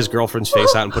painted his girlfriend's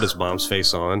face out and put his mom's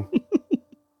face on.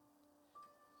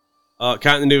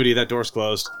 Continuity. That door's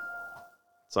closed.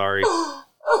 Sorry.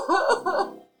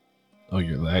 Oh,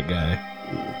 you're that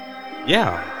guy.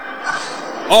 Yeah.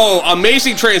 Oh,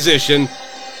 amazing transition.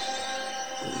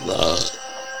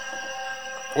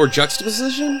 Or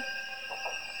juxtaposition?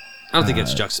 I don't think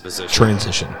it's juxtaposition.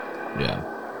 Transition. Yeah.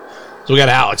 So we got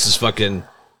Alex's fucking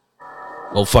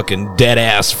dead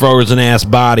ass, frozen ass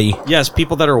body. Yes,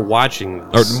 people that are watching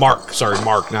Or this.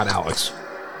 Mark, not Alex.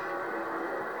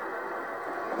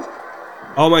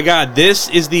 Oh my god, this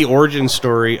is the origin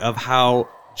story of how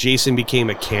Jason became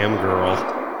a cam girl.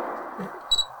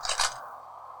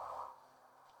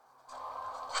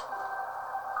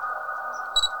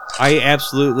 I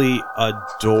absolutely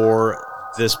adore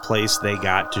this place they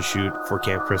got to shoot for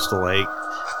Camp Crystal Lake,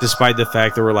 despite the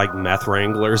fact there were like meth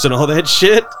wranglers and all that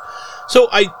shit. So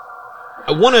I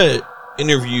want to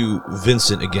interview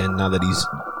Vincent again now that he's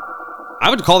I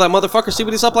would call that motherfucker, see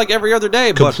what he's up like every other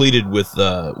day. But completed with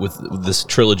this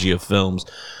trilogy of films.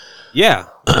 yeah,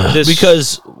 this,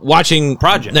 Because watching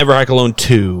Project. Never Hike Alone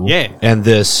 2 Yeah. and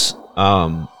this,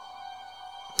 because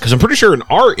I'm pretty sure in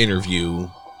our interview,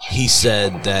 he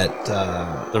said that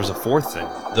there was a fourth thing.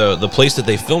 the place that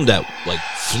they filmed at like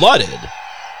flooded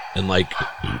and like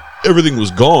everything was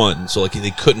gone, so like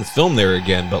they couldn't film there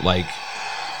again. But like,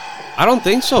 I don't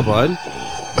think so, bud.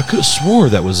 I could have swore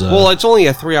that was Well, it's only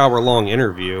a 3-hour long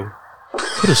interview.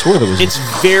 could have swore that was. It's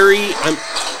very.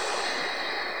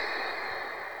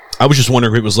 I was just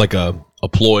wondering if it was like a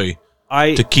ploy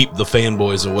I. to keep the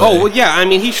fanboys away. Oh well, yeah. I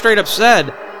mean, he straight up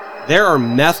said there are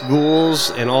meth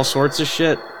ghouls and all sorts of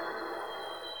shit.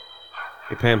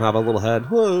 Hey Pam, have a little head.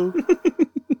 Whoa.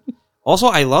 Also,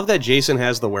 I love that Jason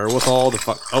has the wherewithal to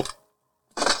fuck. Oh,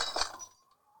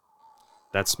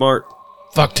 that's smart.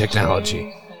 Fuck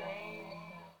technology.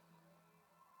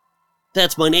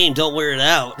 That's my name. Don't wear it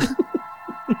out.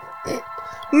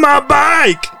 My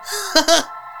bike!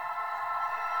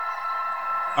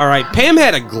 All right, Pam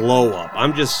had a glow up.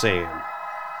 I'm just saying.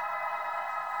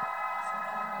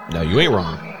 No, you ain't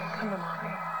wrong.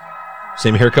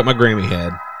 Same haircut my Grammy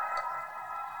had.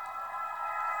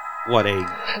 What a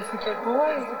Good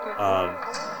boy.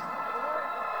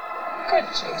 Good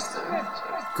Jason.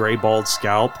 gray bald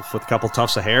scalp with a couple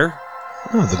tufts of hair.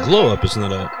 Oh, the glow up isn't that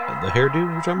the hairdo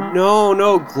you're talking about?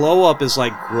 No, glow up is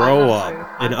like grow up,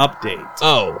 an update.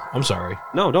 Oh, I'm sorry.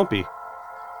 No, don't be,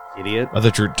 idiot. I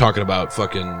thought you were talking about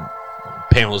fucking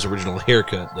Pamela's original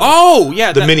haircut. Oh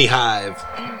yeah, the mini hive.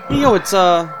 Yo, it's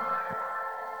Oh,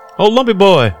 lumpy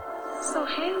boy. So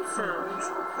handsome.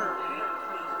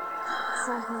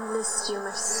 I missed you,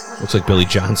 my sweet. Looks like Billy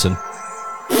Johnson.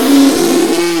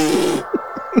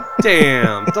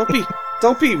 damn.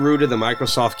 Don't be rude to the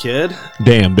Microsoft kid.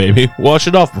 Damn, baby. Wash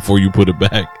it off before you put it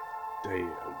back. Damn,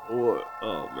 boy.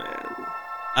 Oh man.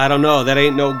 I don't know. That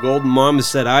ain't no golden mama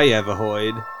said I ever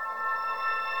hoid.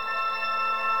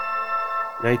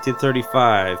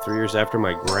 1935, 3 years after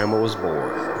my grandma was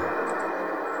born.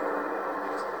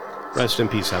 Rest in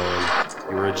peace, Helen.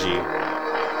 You were a G.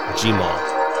 A G-Mall.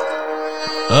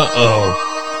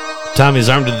 Uh-oh. Tommy's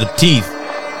armed to the teeth.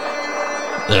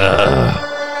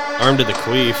 Armed to the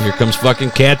queef. Here comes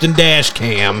fucking Captain Dash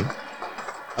Cam.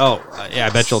 Oh, yeah, I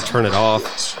bet you'll turn it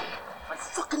off. I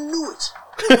fucking knew it.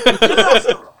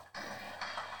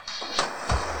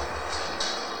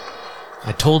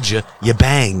 I told you, you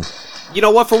bang. You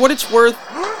know what? For what it's worth,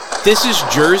 this is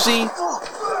Jersey.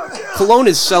 Cologne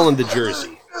is selling the Jersey.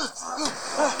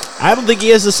 I don't think he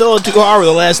has to sell it to go with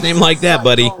a last name like that,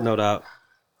 buddy. No doubt.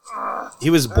 He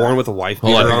was born with a wife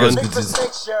Hold beater on, on. Make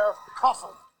mistakes, Sheriff. Cuff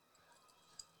him.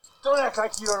 Don't act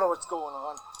like you don't know what's going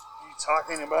on. What are you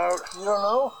talking about? You don't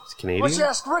know? He's Why don't you Canadian.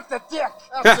 ask Rick the dick?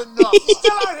 That's enough. He's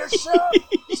still out here, Sheriff.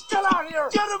 He's still out here.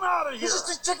 Get him out of here. He's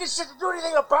just too chicken shit to do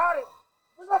anything about it.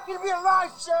 We're not going to be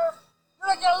alive, Sheriff. You're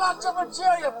not getting locked up in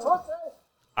jail, you pussy.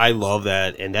 I love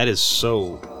that, and that is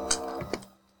so...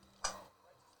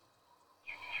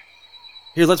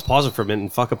 Here, let's pause it for a minute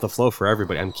and fuck up the flow for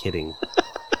everybody. I'm kidding.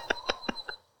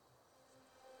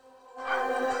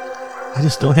 I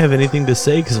just don't have anything to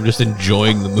say because I'm just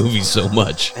enjoying the movie so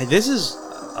much. And this is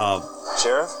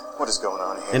Sheriff, what is going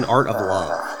on here? an art of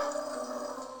love.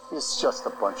 It's just a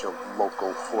bunch of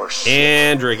local horse shit.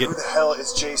 And drink it. Who the hell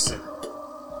is Jason?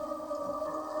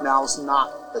 Now's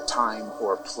not the time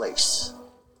or place.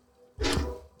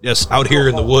 Yes, out here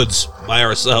in the woods by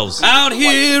ourselves. Out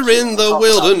here in the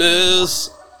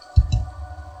wilderness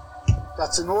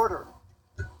That's an order.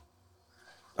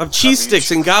 of cheese sticks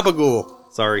and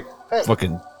gabagool. Sorry. Hey,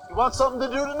 Fucking you want something to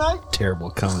do tonight? terrible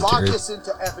Lock commentary. this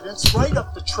into evidence, write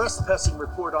up the trespassing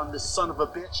report on this son of a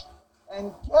bitch,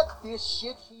 and get this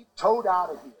shit heap towed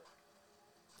out of here.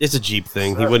 It's a Jeep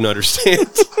thing. He wouldn't understand.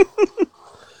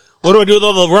 What do I do with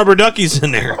all the rubber duckies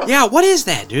in there? Yeah, what is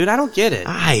that, dude? I don't get it.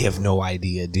 I have no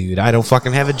idea, dude. I don't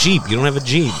fucking have a Jeep. You don't have a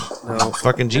Jeep. No.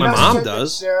 Fucking Jeep. My mom Get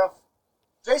does. this, Sheriff.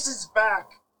 Jason's back.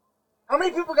 How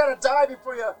many people gotta die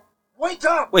before you wake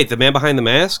up? Wait, the man behind the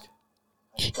mask?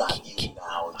 Got you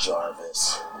now,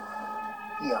 Jarvis.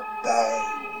 You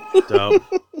bang. Dope.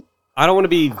 I don't want to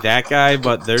be that guy,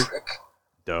 but they're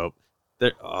dope.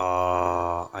 They're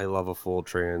I love a full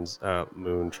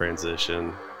moon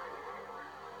transition.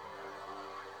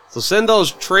 So send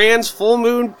those trans full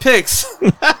moon pics to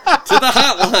the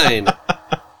hotline.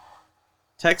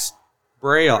 Text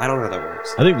Braille. I don't know how that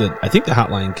works. I think the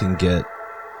hotline can get.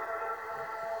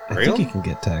 I Braille? think you can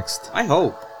get text. I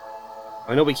hope.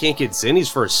 I know we can't get Zinni's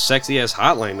for a sexy ass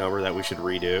hotline number that we should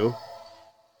redo.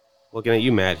 Looking at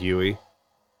you, Matt Huey.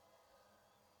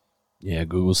 Yeah,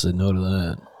 Google said no to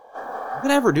that.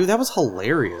 Whatever, dude. That was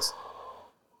hilarious.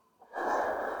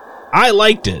 I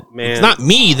liked it. Man. It's not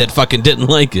me that fucking didn't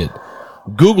like it.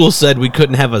 Google said we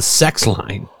couldn't have a sex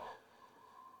line.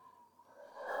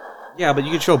 Yeah, but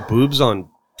you can show boobs on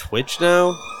Twitch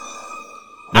now?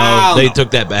 No, they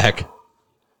took that back.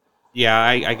 Yeah,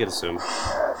 I could assume.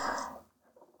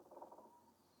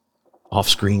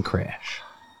 Off-screen crash.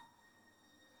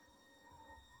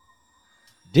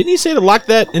 Didn't he say to lock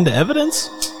that into evidence?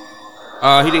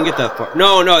 He didn't get that far.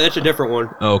 No, that's a different one.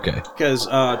 Oh, okay. Because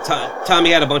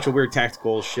Tommy had a bunch of weird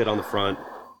tactical shit on the front.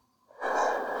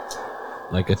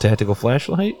 Like a tactical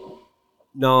flashlight?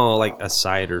 No, like a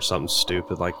sight or something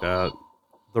stupid like that.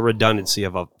 The redundancy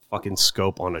of a fucking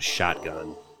scope on a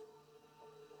shotgun.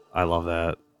 I love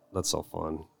that. That's so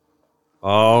fun.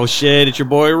 Oh shit, it's your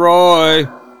boy Roy.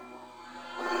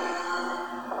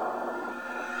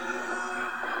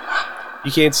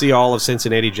 You can't see all of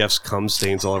Cincinnati Jeff's cum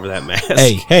stains all over that mask.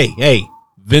 Hey.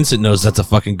 Vincent knows that's a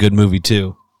fucking good movie,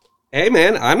 too. Hey,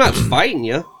 man, I'm not fighting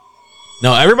you.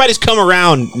 No, everybody's come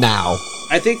around now.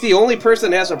 I think the only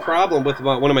person that has a problem with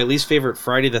one of my least favorite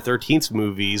Friday the 13th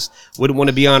movies wouldn't want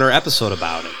to be on our episode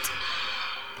about it.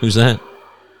 Who's that?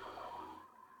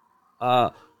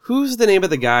 Who's the name of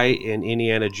the guy in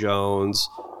Indiana Jones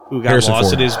who got Harrison lost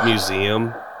Ford. in his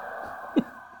museum?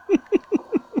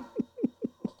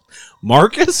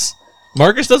 Marcus?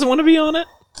 Marcus doesn't want to be on it?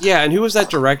 Yeah, and who was that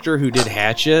director who did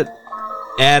Hatchet?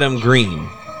 Adam Green.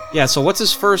 Yeah, so what's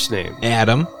his first name?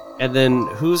 Adam. And then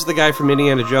who's the guy from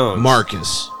Indiana Jones?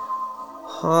 Marcus.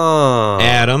 Huh.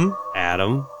 Adam.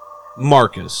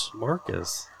 Marcus.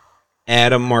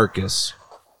 Adam Marcus.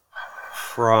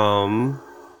 From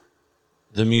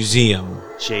The Museum.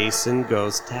 Jason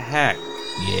Goes to Heck.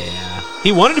 Yeah.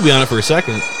 He wanted to be on it for a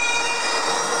second.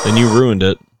 Then you ruined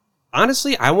it.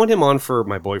 Honestly, I want him on for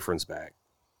My Boyfriend's Back.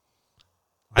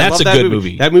 I That's love a that good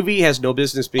movie. That movie has no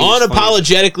business being as funny.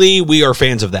 Unapologetically, we are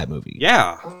fans of that movie.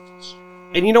 Yeah.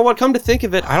 And you know what? Come to think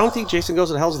of it, I don't think Jason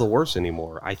Goes to Hell's the worst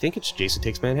anymore. I think it's Jason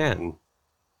Takes Manhattan.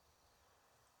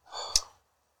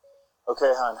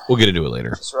 Okay, hon. We'll get into it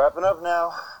later. Just wrapping up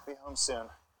now. Be home soon.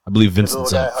 I believe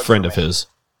Vincent's Little a guy hugging friend of me. his.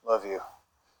 Love you.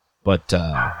 But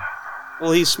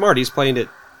Well, he's smart. He's playing it.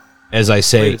 as I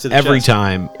say Right to the every chest.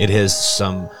 time, it has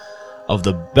some of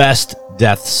the best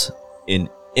deaths in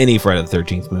any Friday the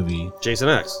 13th movie. Jason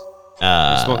X.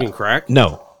 Smoking crack?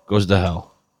 No, goes to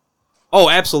hell. Oh,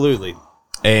 absolutely.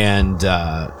 And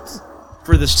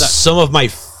For the stuff. some of my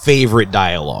favorite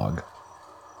dialogue.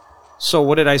 So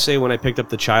what did I say when I picked up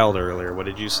the child earlier? What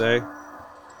did you say?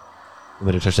 I'm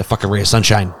going to touch that fucking ray of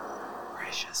sunshine.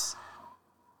 Gracious.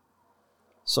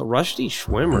 So Rusty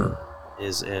Schwimmer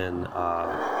is in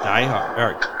Die Hard,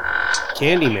 or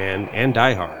Candyman and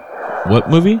Die Hard. What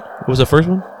movie? What was the first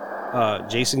one?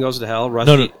 Jason Goes to Hell.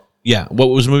 Rusty. No. Yeah, what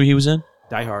was the movie he was in?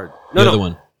 Die Hard. The other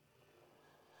one.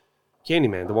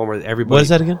 Candyman, the one where everybody. What is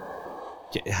that again?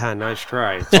 Nice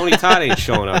try. Tony Todd ain't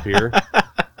showing up here.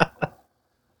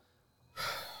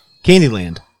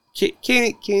 Candyland.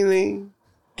 Candyland.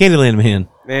 Candyland Man.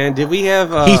 Man, did we have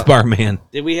Heath Bar Man.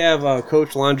 Did we have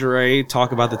Coach Lingerie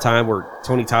talk about the time where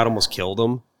Tony Todd almost killed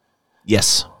him?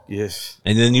 Yes. Yes.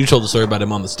 And then you told the story about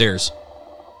him on the stairs.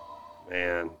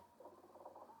 Man.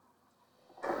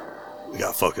 We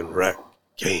got fucking wrecked.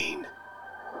 Kane.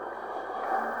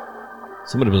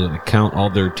 Somebody was going to count all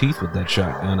their teeth with that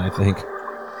shotgun, I think.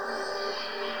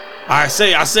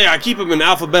 I keep them in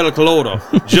alphabetical order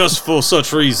just for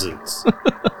such reasons.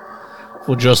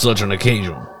 For just such an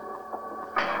occasion.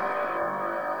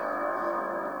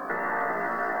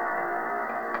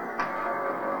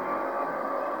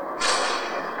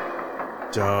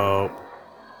 Dope.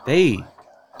 Hey.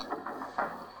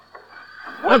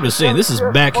 I'm just saying, this is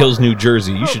Back Hills, New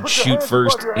Jersey. You should shoot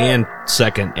first and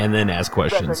second and then ask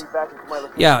questions.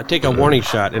 Yeah, take a warning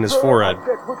shot in his forehead. Put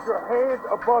your hands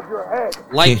above your head.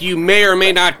 Like you may or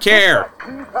may not care.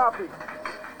 Do you copy?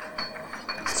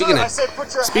 Speaking Sir, I of said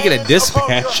put your speaking of hands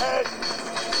dispatch. above your head.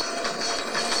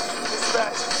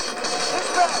 Dispatch.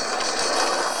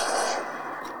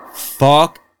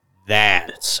 Fuck that.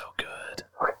 It's so good.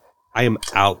 I am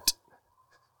out.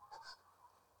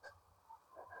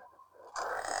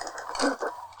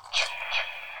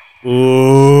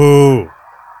 Ooh.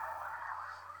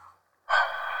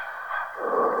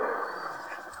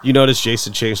 You notice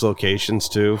Jason changed locations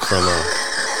too from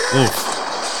oof.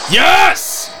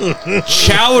 Yes!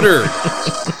 Chowder.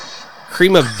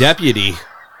 Cream of deputy.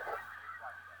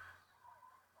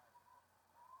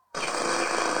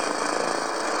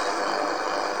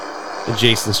 And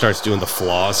Jason starts doing the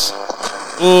floss.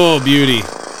 Oh, beauty.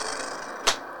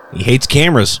 He hates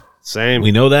cameras. Same.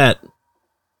 We know that.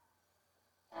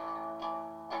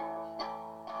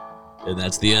 And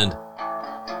that's the end.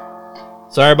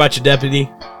 Sorry about you, deputy.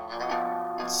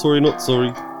 Sorry, not sorry.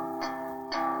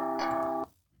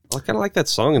 I kind of like that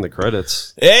song in the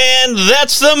credits. And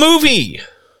that's the movie.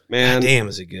 Man, Damn,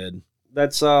 is it good?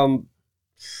 that's what's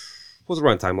the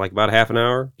runtime? Like about half an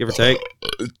hour, give or take.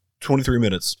 23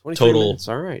 minutes 23 total. minutes.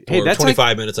 All right. Or Hey, that's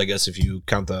 25 minutes, I guess, if you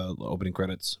count the opening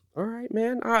credits. all right,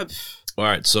 man. All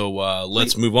right, so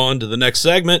let's move on to the next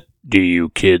segment. Do you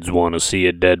kids want to see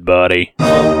a dead body?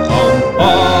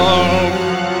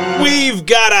 We've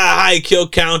got a high kill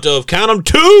count of, count 'em,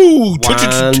 two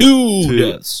Two.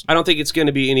 deaths. I don't think it's going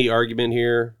to be any argument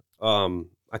here.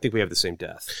 I think we have the same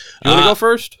death. You want to go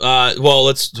first? Well,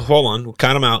 let's hold on. We'll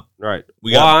count them out. All right.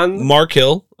 We got Juan, Mark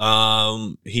Hill.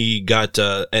 He got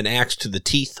an axe to the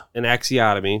teeth. an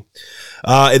axiotomy.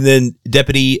 And then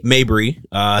Deputy Mabry,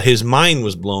 his mind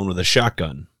was blown with a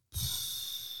shotgun.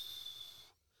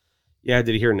 Yeah,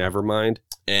 did you hear Nevermind?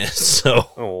 And so,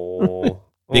 Oh.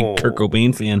 big Kurt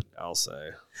Cobain fan. I'll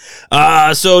say.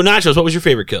 So Nachos, what was your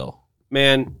favorite kill?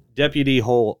 Man, Deputy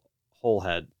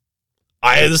Wholehead.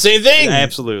 I had the same thing.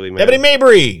 Absolutely, man. Deputy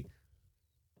Mabry.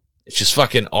 It's just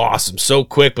fucking awesome. So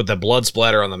quick, but the blood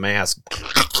splatter on the mask.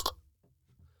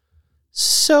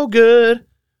 So good.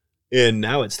 And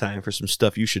now it's time for some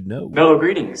stuff you should know. Mellow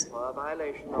greetings.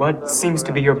 What seems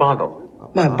to be your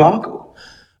boggle? My boggle?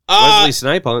 Wesley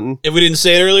Snipe hunting. If we didn't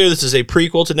say it earlier, this is a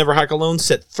prequel to Never Hike Alone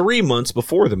set 3 months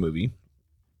before the movie.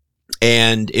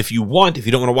 And if you don't want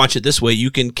to watch it this way,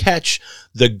 you can catch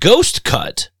the Ghost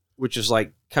Cut, which is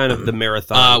like kind of the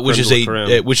marathon,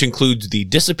 which includes the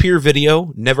Disappear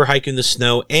video, Never Hike in the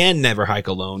Snow, and Never Hike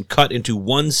Alone, cut into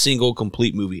one single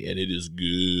complete movie, and it is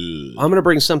good. I'm going to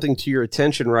bring something to your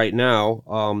attention right now.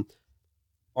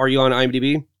 Are you on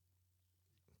IMDb?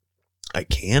 I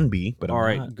can be, but all I'm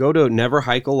right. not. Go to Never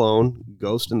Hike Alone,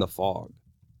 Ghost in the Fog.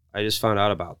 I just found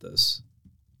out about this.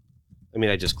 I mean,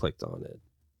 I just clicked on it.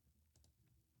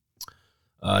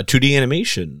 2D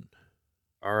animation.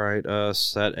 All right,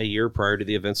 set a year prior to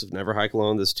the events of Never Hike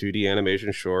Alone, this 2D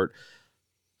animation short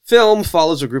film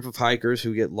follows a group of hikers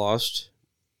who get lost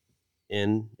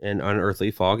in an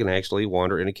unearthly fog and actually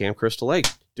wander into Camp Crystal Lake.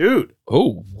 Dude.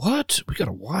 Oh, what? We got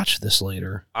to watch this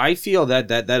later. I feel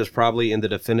that is probably in the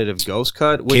definitive Ghost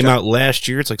Cut. Came out last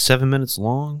year. It's like 7 minutes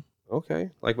long. Okay,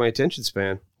 like my attention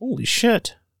span. Holy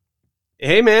shit.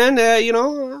 Hey, man,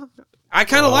 I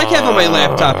kind of like having my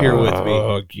laptop here with me.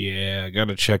 Oh, yeah. Got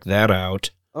to check that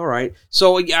out. All right.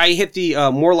 So I hit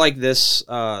the more like this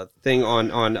thing on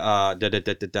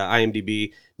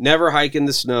IMDb. Never Hike in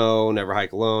the Snow, Never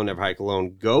Hike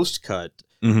Alone, Ghost Cut,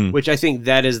 which I think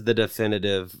that is the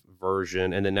definitive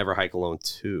version, and then Never Hike Alone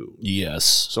 2. Yes.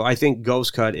 So I think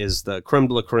Ghost Cut is the creme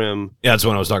de la creme. Yeah, that's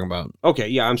what I was talking about. Okay,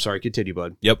 yeah, I'm sorry. Continue,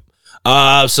 bud. Yep.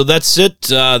 So that's it.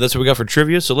 That's what we got for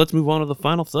trivia. So let's move on to the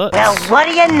final thoughts. Well, what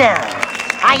do you know?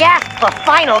 I asked for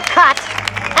final cut,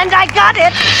 and I got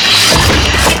it.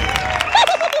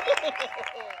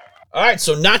 All right,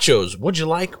 so Nachos, what'd you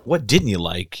like? What didn't you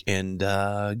like? And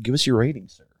give us your rating,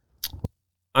 sir.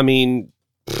 I mean,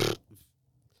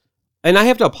 and I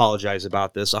have to apologize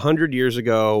about this. 100 years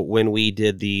ago, when we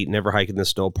did the Never Hike in the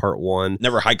Snow Part 1.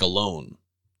 Never Hike Alone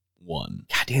 1.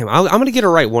 God damn, I'm going to get it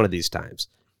right one of these times.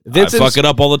 I fuck it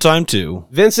up all the time, too.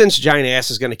 Vincent's giant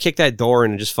ass is going to kick that door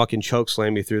in and just fucking choke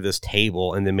slam me through this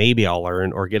table, and then maybe I'll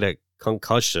learn or get a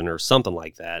concussion or something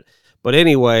like that. But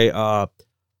anyway,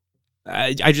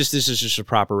 this is just a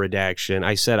proper redaction.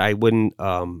 I said I wouldn't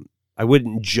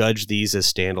judge these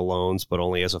as standalones, but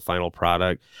only as a final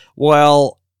product.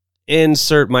 Well,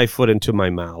 insert my foot into my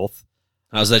mouth.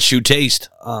 How's that shoe taste?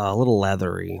 A little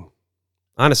leathery.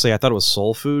 Honestly, I thought it was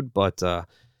soul food, but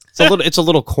it's a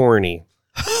little corny.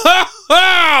 I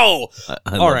All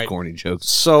love right. corny jokes.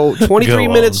 So 23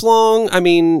 minutes long. I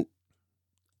mean,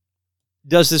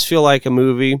 does this feel like a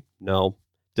movie? No.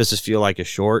 Does this feel like a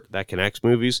short that connects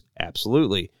movies?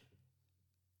 Absolutely.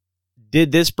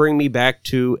 Did this bring me back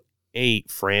to a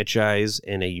franchise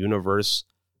and a universe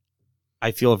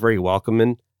I feel very welcome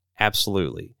in?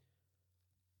 Absolutely.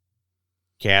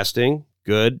 Casting,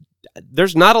 good.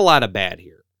 There's not a lot of bad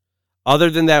here.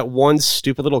 Other than that one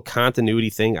stupid little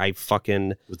continuity thing I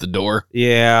fucking... With the door?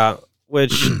 Yeah,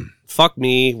 which, fuck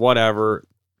me, whatever.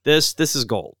 This is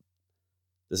gold.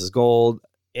 This is gold.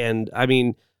 And, I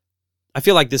mean, I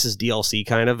feel like this is DLC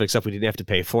kind of, except we didn't have to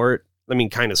pay for it. I mean,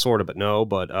 kind of, sort of, but no.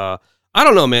 But, I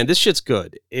don't know, man. This shit's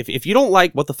good. If you don't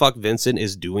like what the fuck Vincent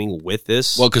is doing with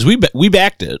this... Well, because we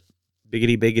backed it.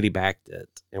 Biggity backed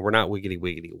it. And we're not wiggity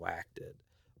whacked it.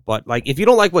 But, like, if you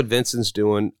don't like what Vincent's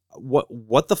doing,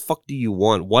 what the fuck do you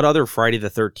want? What other Friday the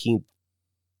 13th,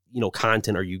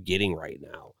 content are you getting right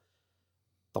now?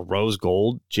 The Rose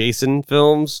Gold Jason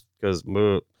films? Because,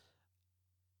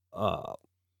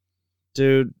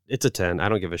 dude, it's a 10. I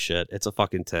don't give a shit. It's a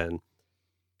fucking 10.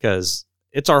 Because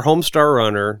it's our home star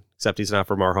runner, except he's not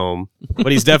from our home.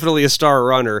 But he's definitely a star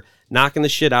runner, knocking the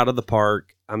shit out of the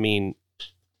park. I mean,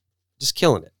 just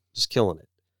killing it.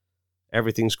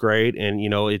 Everything's great, and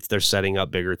they're setting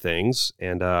up bigger things.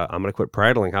 And I'm gonna quit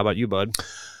prattling. How about you, bud? Hey,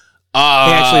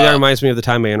 actually, that reminds me of the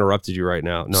time I interrupted you right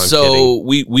now. No, I'm kidding.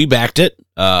 we backed it.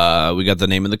 We got the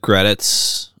name in the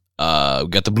credits. We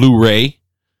got the Blu-ray.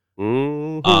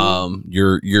 Mm-hmm.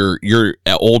 Your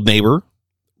old neighbor,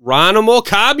 Ronimo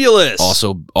Cobulus,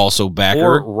 also backer,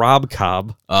 or Rob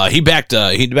Cobb. He backed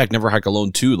Never Hike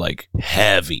Alone 2 like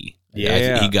heavy.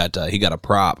 Yeah, he got a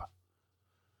prop.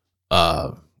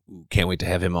 Can't wait to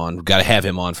have him on. Got to have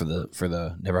him on for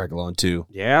the Never Hike Alone 2.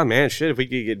 Yeah, man, shit. If we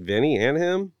could get Vinny and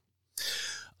him.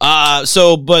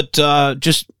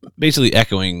 Just basically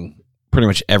echoing pretty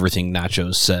much everything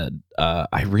Nacho said.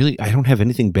 I don't have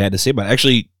anything bad to say about it. I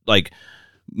actually, like,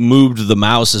 moved the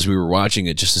mouse as we were watching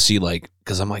it just to see, like,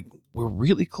 because I'm like, we're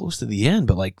really close to the end,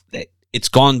 but like it's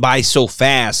gone by so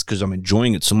fast because I'm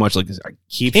enjoying it so much. Like, I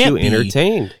keeps you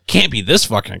entertained. Can't be this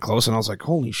fucking close. And I was like,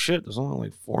 holy shit, there's only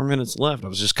like 4 minutes left. I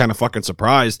was just kind of fucking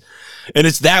surprised. And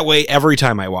it's that way every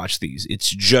time I watch these. It's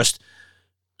just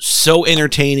so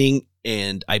entertaining,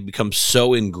 and I become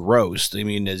so engrossed. I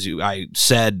mean, I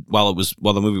said while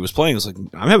the movie was playing, it's like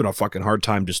I'm having a fucking hard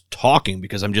time just talking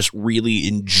because I'm just really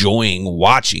enjoying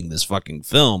watching this fucking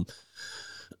film.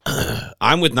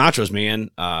 I'm with Nachos, man.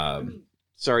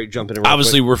 Sorry, jumping in.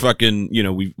 Obviously, we're fucking. You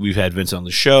know, we've had Vince on the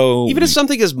show. Even if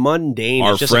something is mundane,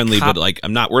 are it's just friendly, but like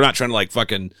we're not trying to like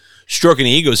fucking stroke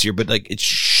any egos here. But like, it's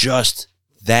just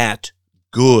that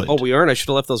good. Oh, we aren't. I should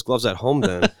have left those gloves at home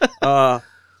then.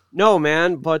 No,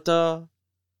 man, but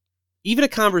even a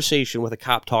conversation with a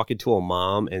cop talking to a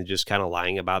mom and just kind of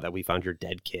lying about that we found your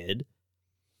dead kid.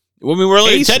 Well, I mean,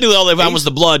 really, technically all they found was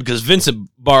the blood because Vincent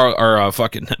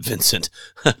Vincent.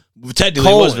 Technically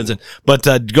Cologne. It was Vincent,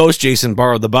 but Ghost Jason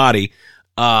borrowed the body.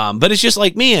 But it's just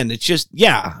like, man, it's just,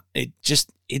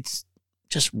 it's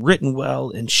just written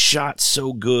well and shot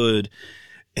so good.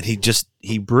 And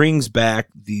he brings back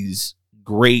these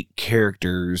great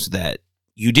characters that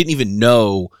you didn't even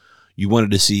know you wanted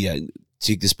to see. I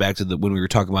take this back to when we were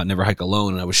talking about Never Hike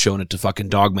Alone, and I was showing it to fucking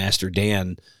Dogmaster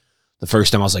Dan. The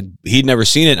first time I was like, he'd never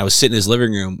seen it. I was sitting in his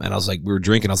living room and I was like, we were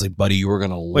drinking. I was like, buddy, you were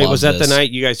going to love Wait, was that this. the night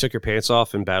you guys took your pants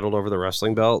off and battled over the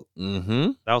wrestling belt?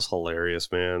 Mm-hmm. That was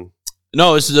hilarious, man.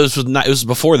 No, this was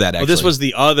before that, actually. Oh, this was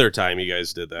the other time you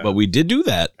guys did that. But we did do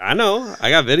that. I know. I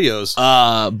got videos.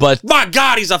 But my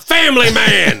God, he's a family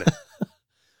man.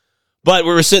 But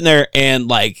we were sitting there and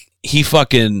like, he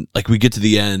fucking, like, we get to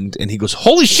the end and he goes,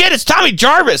 holy shit, it's Tommy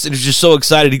Jarvis. And he's just so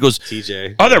excited. He goes,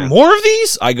 TJ, are there more of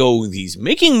these? I go, he's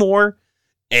making more.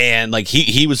 And like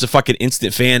he was a fucking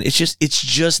instant fan. It's just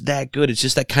that good. It's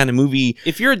just that kind of movie.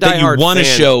 If you're a diehard you want to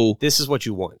show, this is what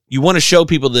you want. You want to show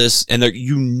people this, and they're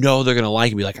gonna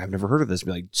like it. Be like, I've never heard of this.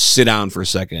 Be like, sit down for a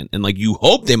second, and like you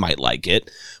hope they might like it.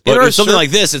 But with something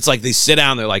like this, it's like they sit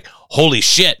down, they're like, holy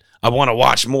shit, I want to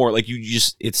watch more. Like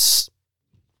it's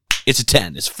a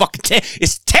 10. It's fucking 10.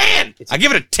 It's 10. I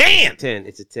give it a 10. 10.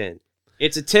 It's a 10.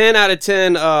 It's a 10 out of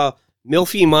 10.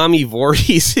 Milfy Mommy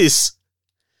Voorhees is.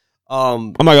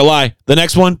 I'm not gonna lie. The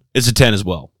next one is a 10 as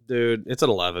well. Dude, it's an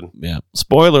 11. Yeah.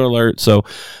 Spoiler alert. So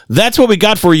that's what we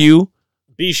got for you.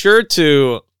 Be sure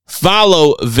to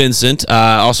follow Vincent.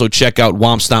 Also check out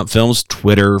Womp Stomp Films,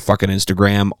 Twitter, fucking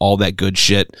Instagram, all that good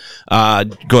shit. Go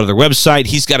to their website.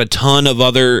 He's got a ton of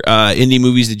other indie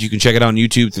movies that you can check out on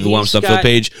YouTube through the Womp Stomp Film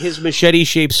page. His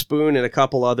machete-shaped spoon and a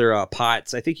couple other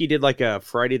pots. I think he did like a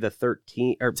Friday the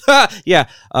 13th, or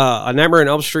a Nightmare on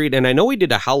Elm Street, and I know he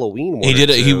did a Halloween one.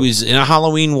 He was in a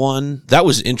Halloween one. That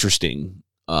was interesting.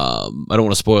 I don't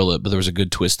want to spoil it, but there was a good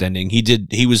twist ending.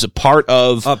 He was a part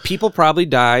of People Probably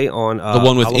Die on the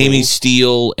one with Halloween. Amy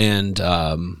Steele and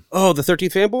the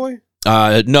 13th Fanboy?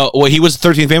 No, well, he was the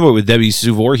 13th Fanboy with Debbie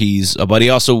Sue Voorhees, but he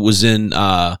also was in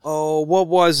what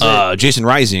was it? Jason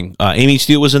Rising. Amy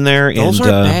Steele was in there. Those and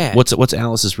aren't bad. What's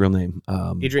Alice's real name?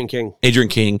 Adrian King. Adrian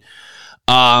King.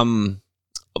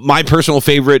 My personal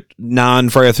favorite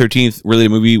non-Friday the 13th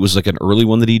related movie was like an early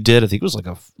one that he did. I think it was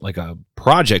like a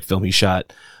project film he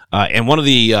shot. And one of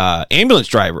the ambulance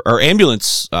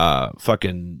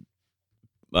fucking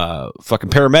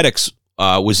paramedics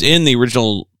was in the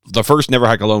original. The first Never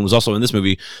Hike Alone was also in this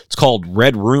movie. It's called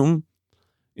Red Room,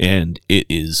 and it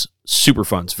is super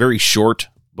fun. It's very short,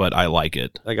 but I like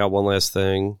it. I got one last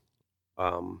thing.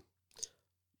 Are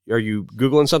you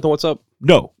Googling something? What's up?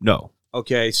 No.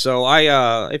 Okay, so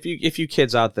if you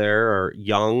kids out there are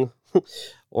young,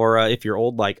 or if you're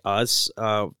old like us,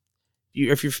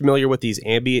 if you're familiar with these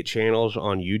ambient channels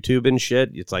on YouTube and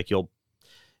shit, it's like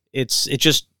it's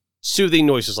just soothing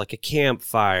noises like a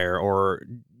campfire or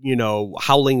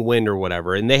howling wind or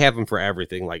whatever, and they have them for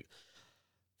everything, like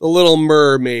The Little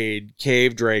Mermaid,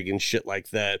 Cave Dragon, shit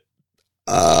like that.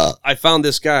 I found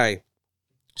this guy,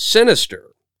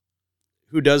 Sinister,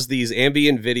 who does these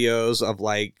ambient videos of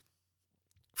like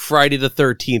Friday the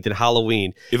 13th and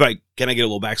Halloween. Can I get a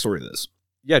little backstory to this?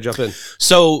 Yeah, jump in.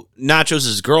 So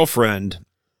Nachos' girlfriend,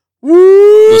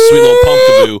 the sweet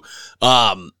little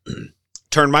pumpkaboo,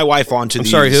 turned my wife on to these.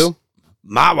 Sorry, who?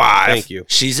 My wife. Thank you.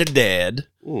 She's a dad.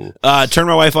 Turn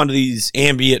my wife onto these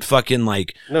ambient fucking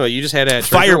like No, you just had to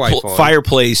turn your wife on.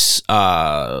 fireplace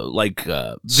videos.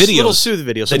 Little soothe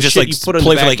videos. They just shit like you put in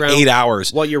play the for like background 8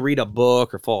 hours. while you read a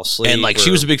book or fall asleep. And like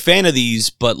she was a big fan of these,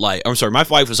 but like I'm sorry, my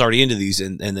wife was already into these,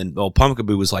 and then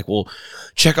Pumpkaboo was like, well,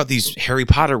 check out these Harry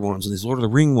Potter ones and these Lord of the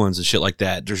Ring ones and shit like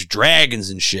that. There's dragons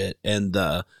and shit, and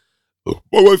my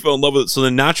wife fell in love with it. So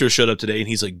then Nacho showed up today, and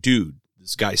he's like, dude,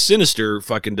 this guy Sinister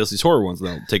fucking does these horror ones. And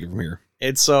I'll take it from here.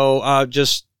 And so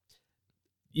just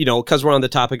because we're on the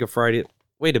topic of Friday.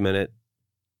 Wait a minute.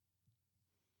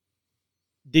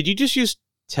 Did you just use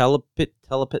telepathy,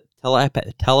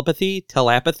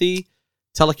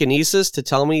 telekinesis to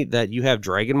tell me that you have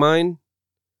dragon mind?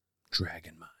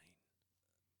 Dragon mind.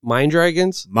 Mind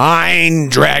dragons?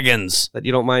 Mind dragons. That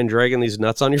you don't mind dragging these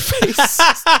nuts on your face?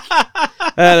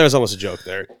 There was almost a joke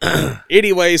there.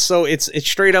 Anyway, so it's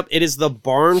straight up. It is the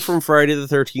barn from Friday the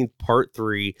 13th, part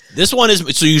 3. This one is,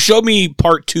 so you showed me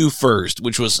part 2 first,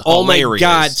 which was hilarious. Oh my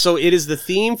God. So it is the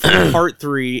theme from part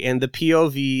 3, and the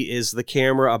POV is the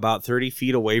camera about 30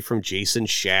 feet away from Jason's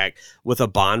shack with a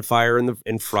bonfire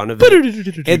in front of it.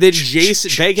 And then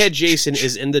Baghead Jason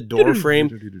is in the door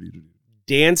frame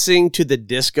dancing to the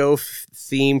disco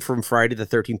theme from Friday the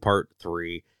 13th, part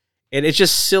 3. And it's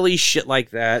just silly shit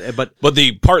like that. But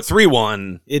the part 3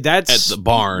 one that's at the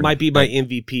barn might be my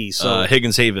MVP. So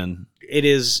Higgins Haven. It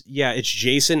is, yeah, it's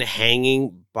Jason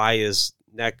hanging by his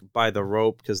neck by the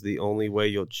rope because the only way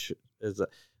you'll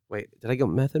wait, did I go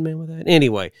Method Man with that?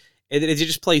 Anyway, it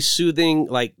just plays soothing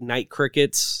like night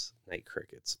crickets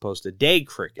opposed to day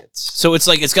crickets. So it's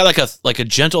like it's got like a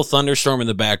gentle thunderstorm in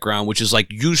the background, which is like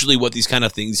usually what these kind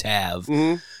of things have.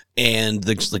 Mm-hmm. And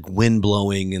there's like wind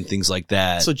blowing and things like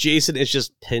that. So Jason is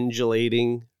just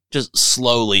pendulating. Just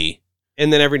slowly.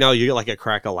 And then every now you get like a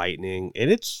crack of lightning.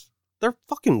 And they're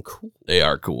fucking cool. They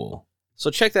are cool. So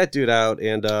check that dude out.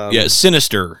 And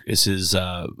Sinister is his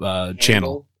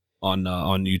channel on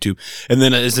YouTube. And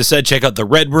then as I said, check out the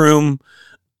Red Room.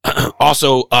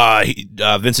 Also,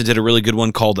 Vincent did a really good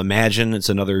one called Imagine. It's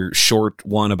another short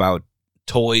one about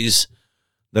toys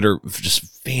that are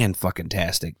just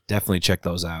fan-fucking-tastic. Definitely check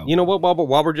those out. You know what?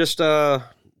 While we're just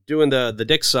doing the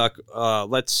dick suck,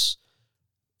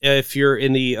 if you're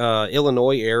in the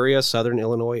Illinois area, southern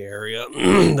Illinois area,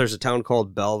 there's a town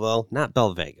called Belleville. Not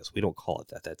Bell Vegas. We don't call it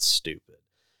that. That's stupid.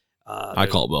 I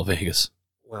call it Bell Vegas.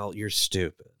 Well, you're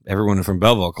stupid. Everyone from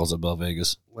Belleville calls it Bell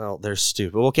Vegas. Well, they're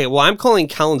stupid. Okay, well, I'm calling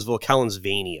Collinsville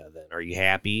Collinsvania then. Are you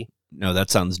happy? No, that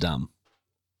sounds dumb.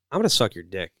 I'm going to suck your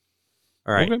dick.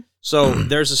 All right. Okay. So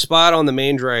there's a spot on the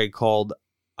main drag called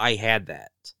I Had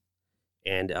That.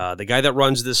 And the guy that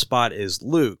runs this spot is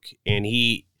Luke. And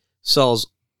he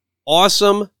sells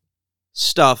awesome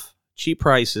stuff, cheap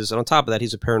prices. And on top of that,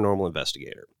 he's a paranormal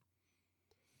investigator.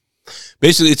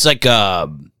 Basically, it's like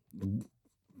a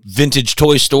vintage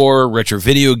toy store, retro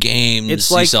video games.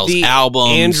 It's like he sells the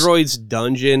albums. Android's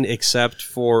Dungeon, except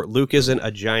for Luke isn't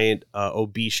a giant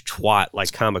obese twat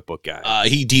like comic book guy.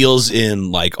 He deals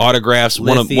in like autographs.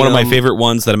 Lithium. One of my favorite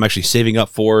ones that I'm actually saving up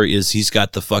for is he's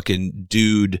got the fucking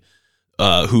dude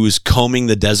who's combing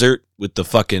the desert with the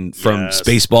fucking from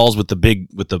Spaceballs with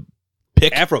the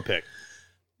pick. Afro pick.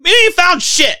 Man, he found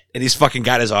shit. And he's fucking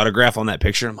got his autograph on that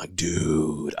picture. I'm like,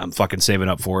 dude, I'm fucking saving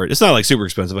up for it. It's not like super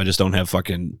expensive. I just don't have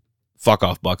fucking fuck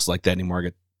off bucks like that anymore. I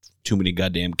got too many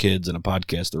goddamn kids and a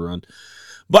podcast to run.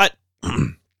 But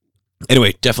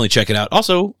anyway, definitely check it out.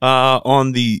 Also,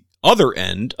 on the other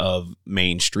end of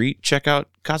Main Street, check out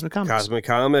Cosmic Comics. Cosmic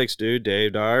Comics, dude.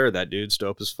 Dave Dyer, that dude's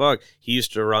dope as fuck. He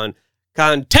used to run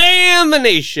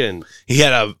Contamination. He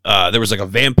had there was like a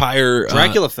vampire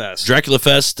Dracula Fest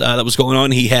that was going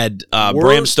on. He had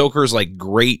Bram Stoker's like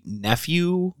great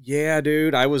nephew. Yeah,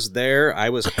 dude, I was there. I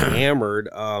was hammered.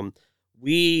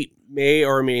 We may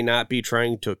or may not be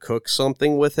trying to cook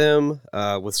something with him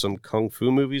with some kung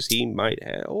fu movies he might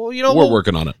have. Well, you know, we're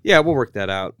working on it. Yeah, we'll work that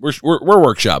out. We're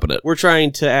workshopping it. We're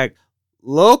trying to act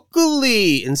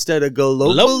locally instead of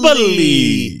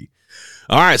globally.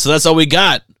 All right, so that's all we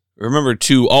got. Remember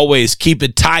to always keep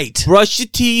it tight. Brush your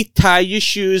teeth, tie your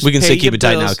shoes. We can say keep it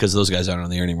tight now because those guys aren't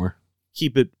on the air anymore.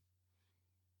 Keep it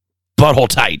butthole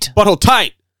tight. Butthole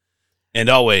tight. And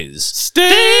always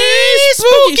stay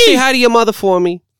spooky. Say hi to your mother for me.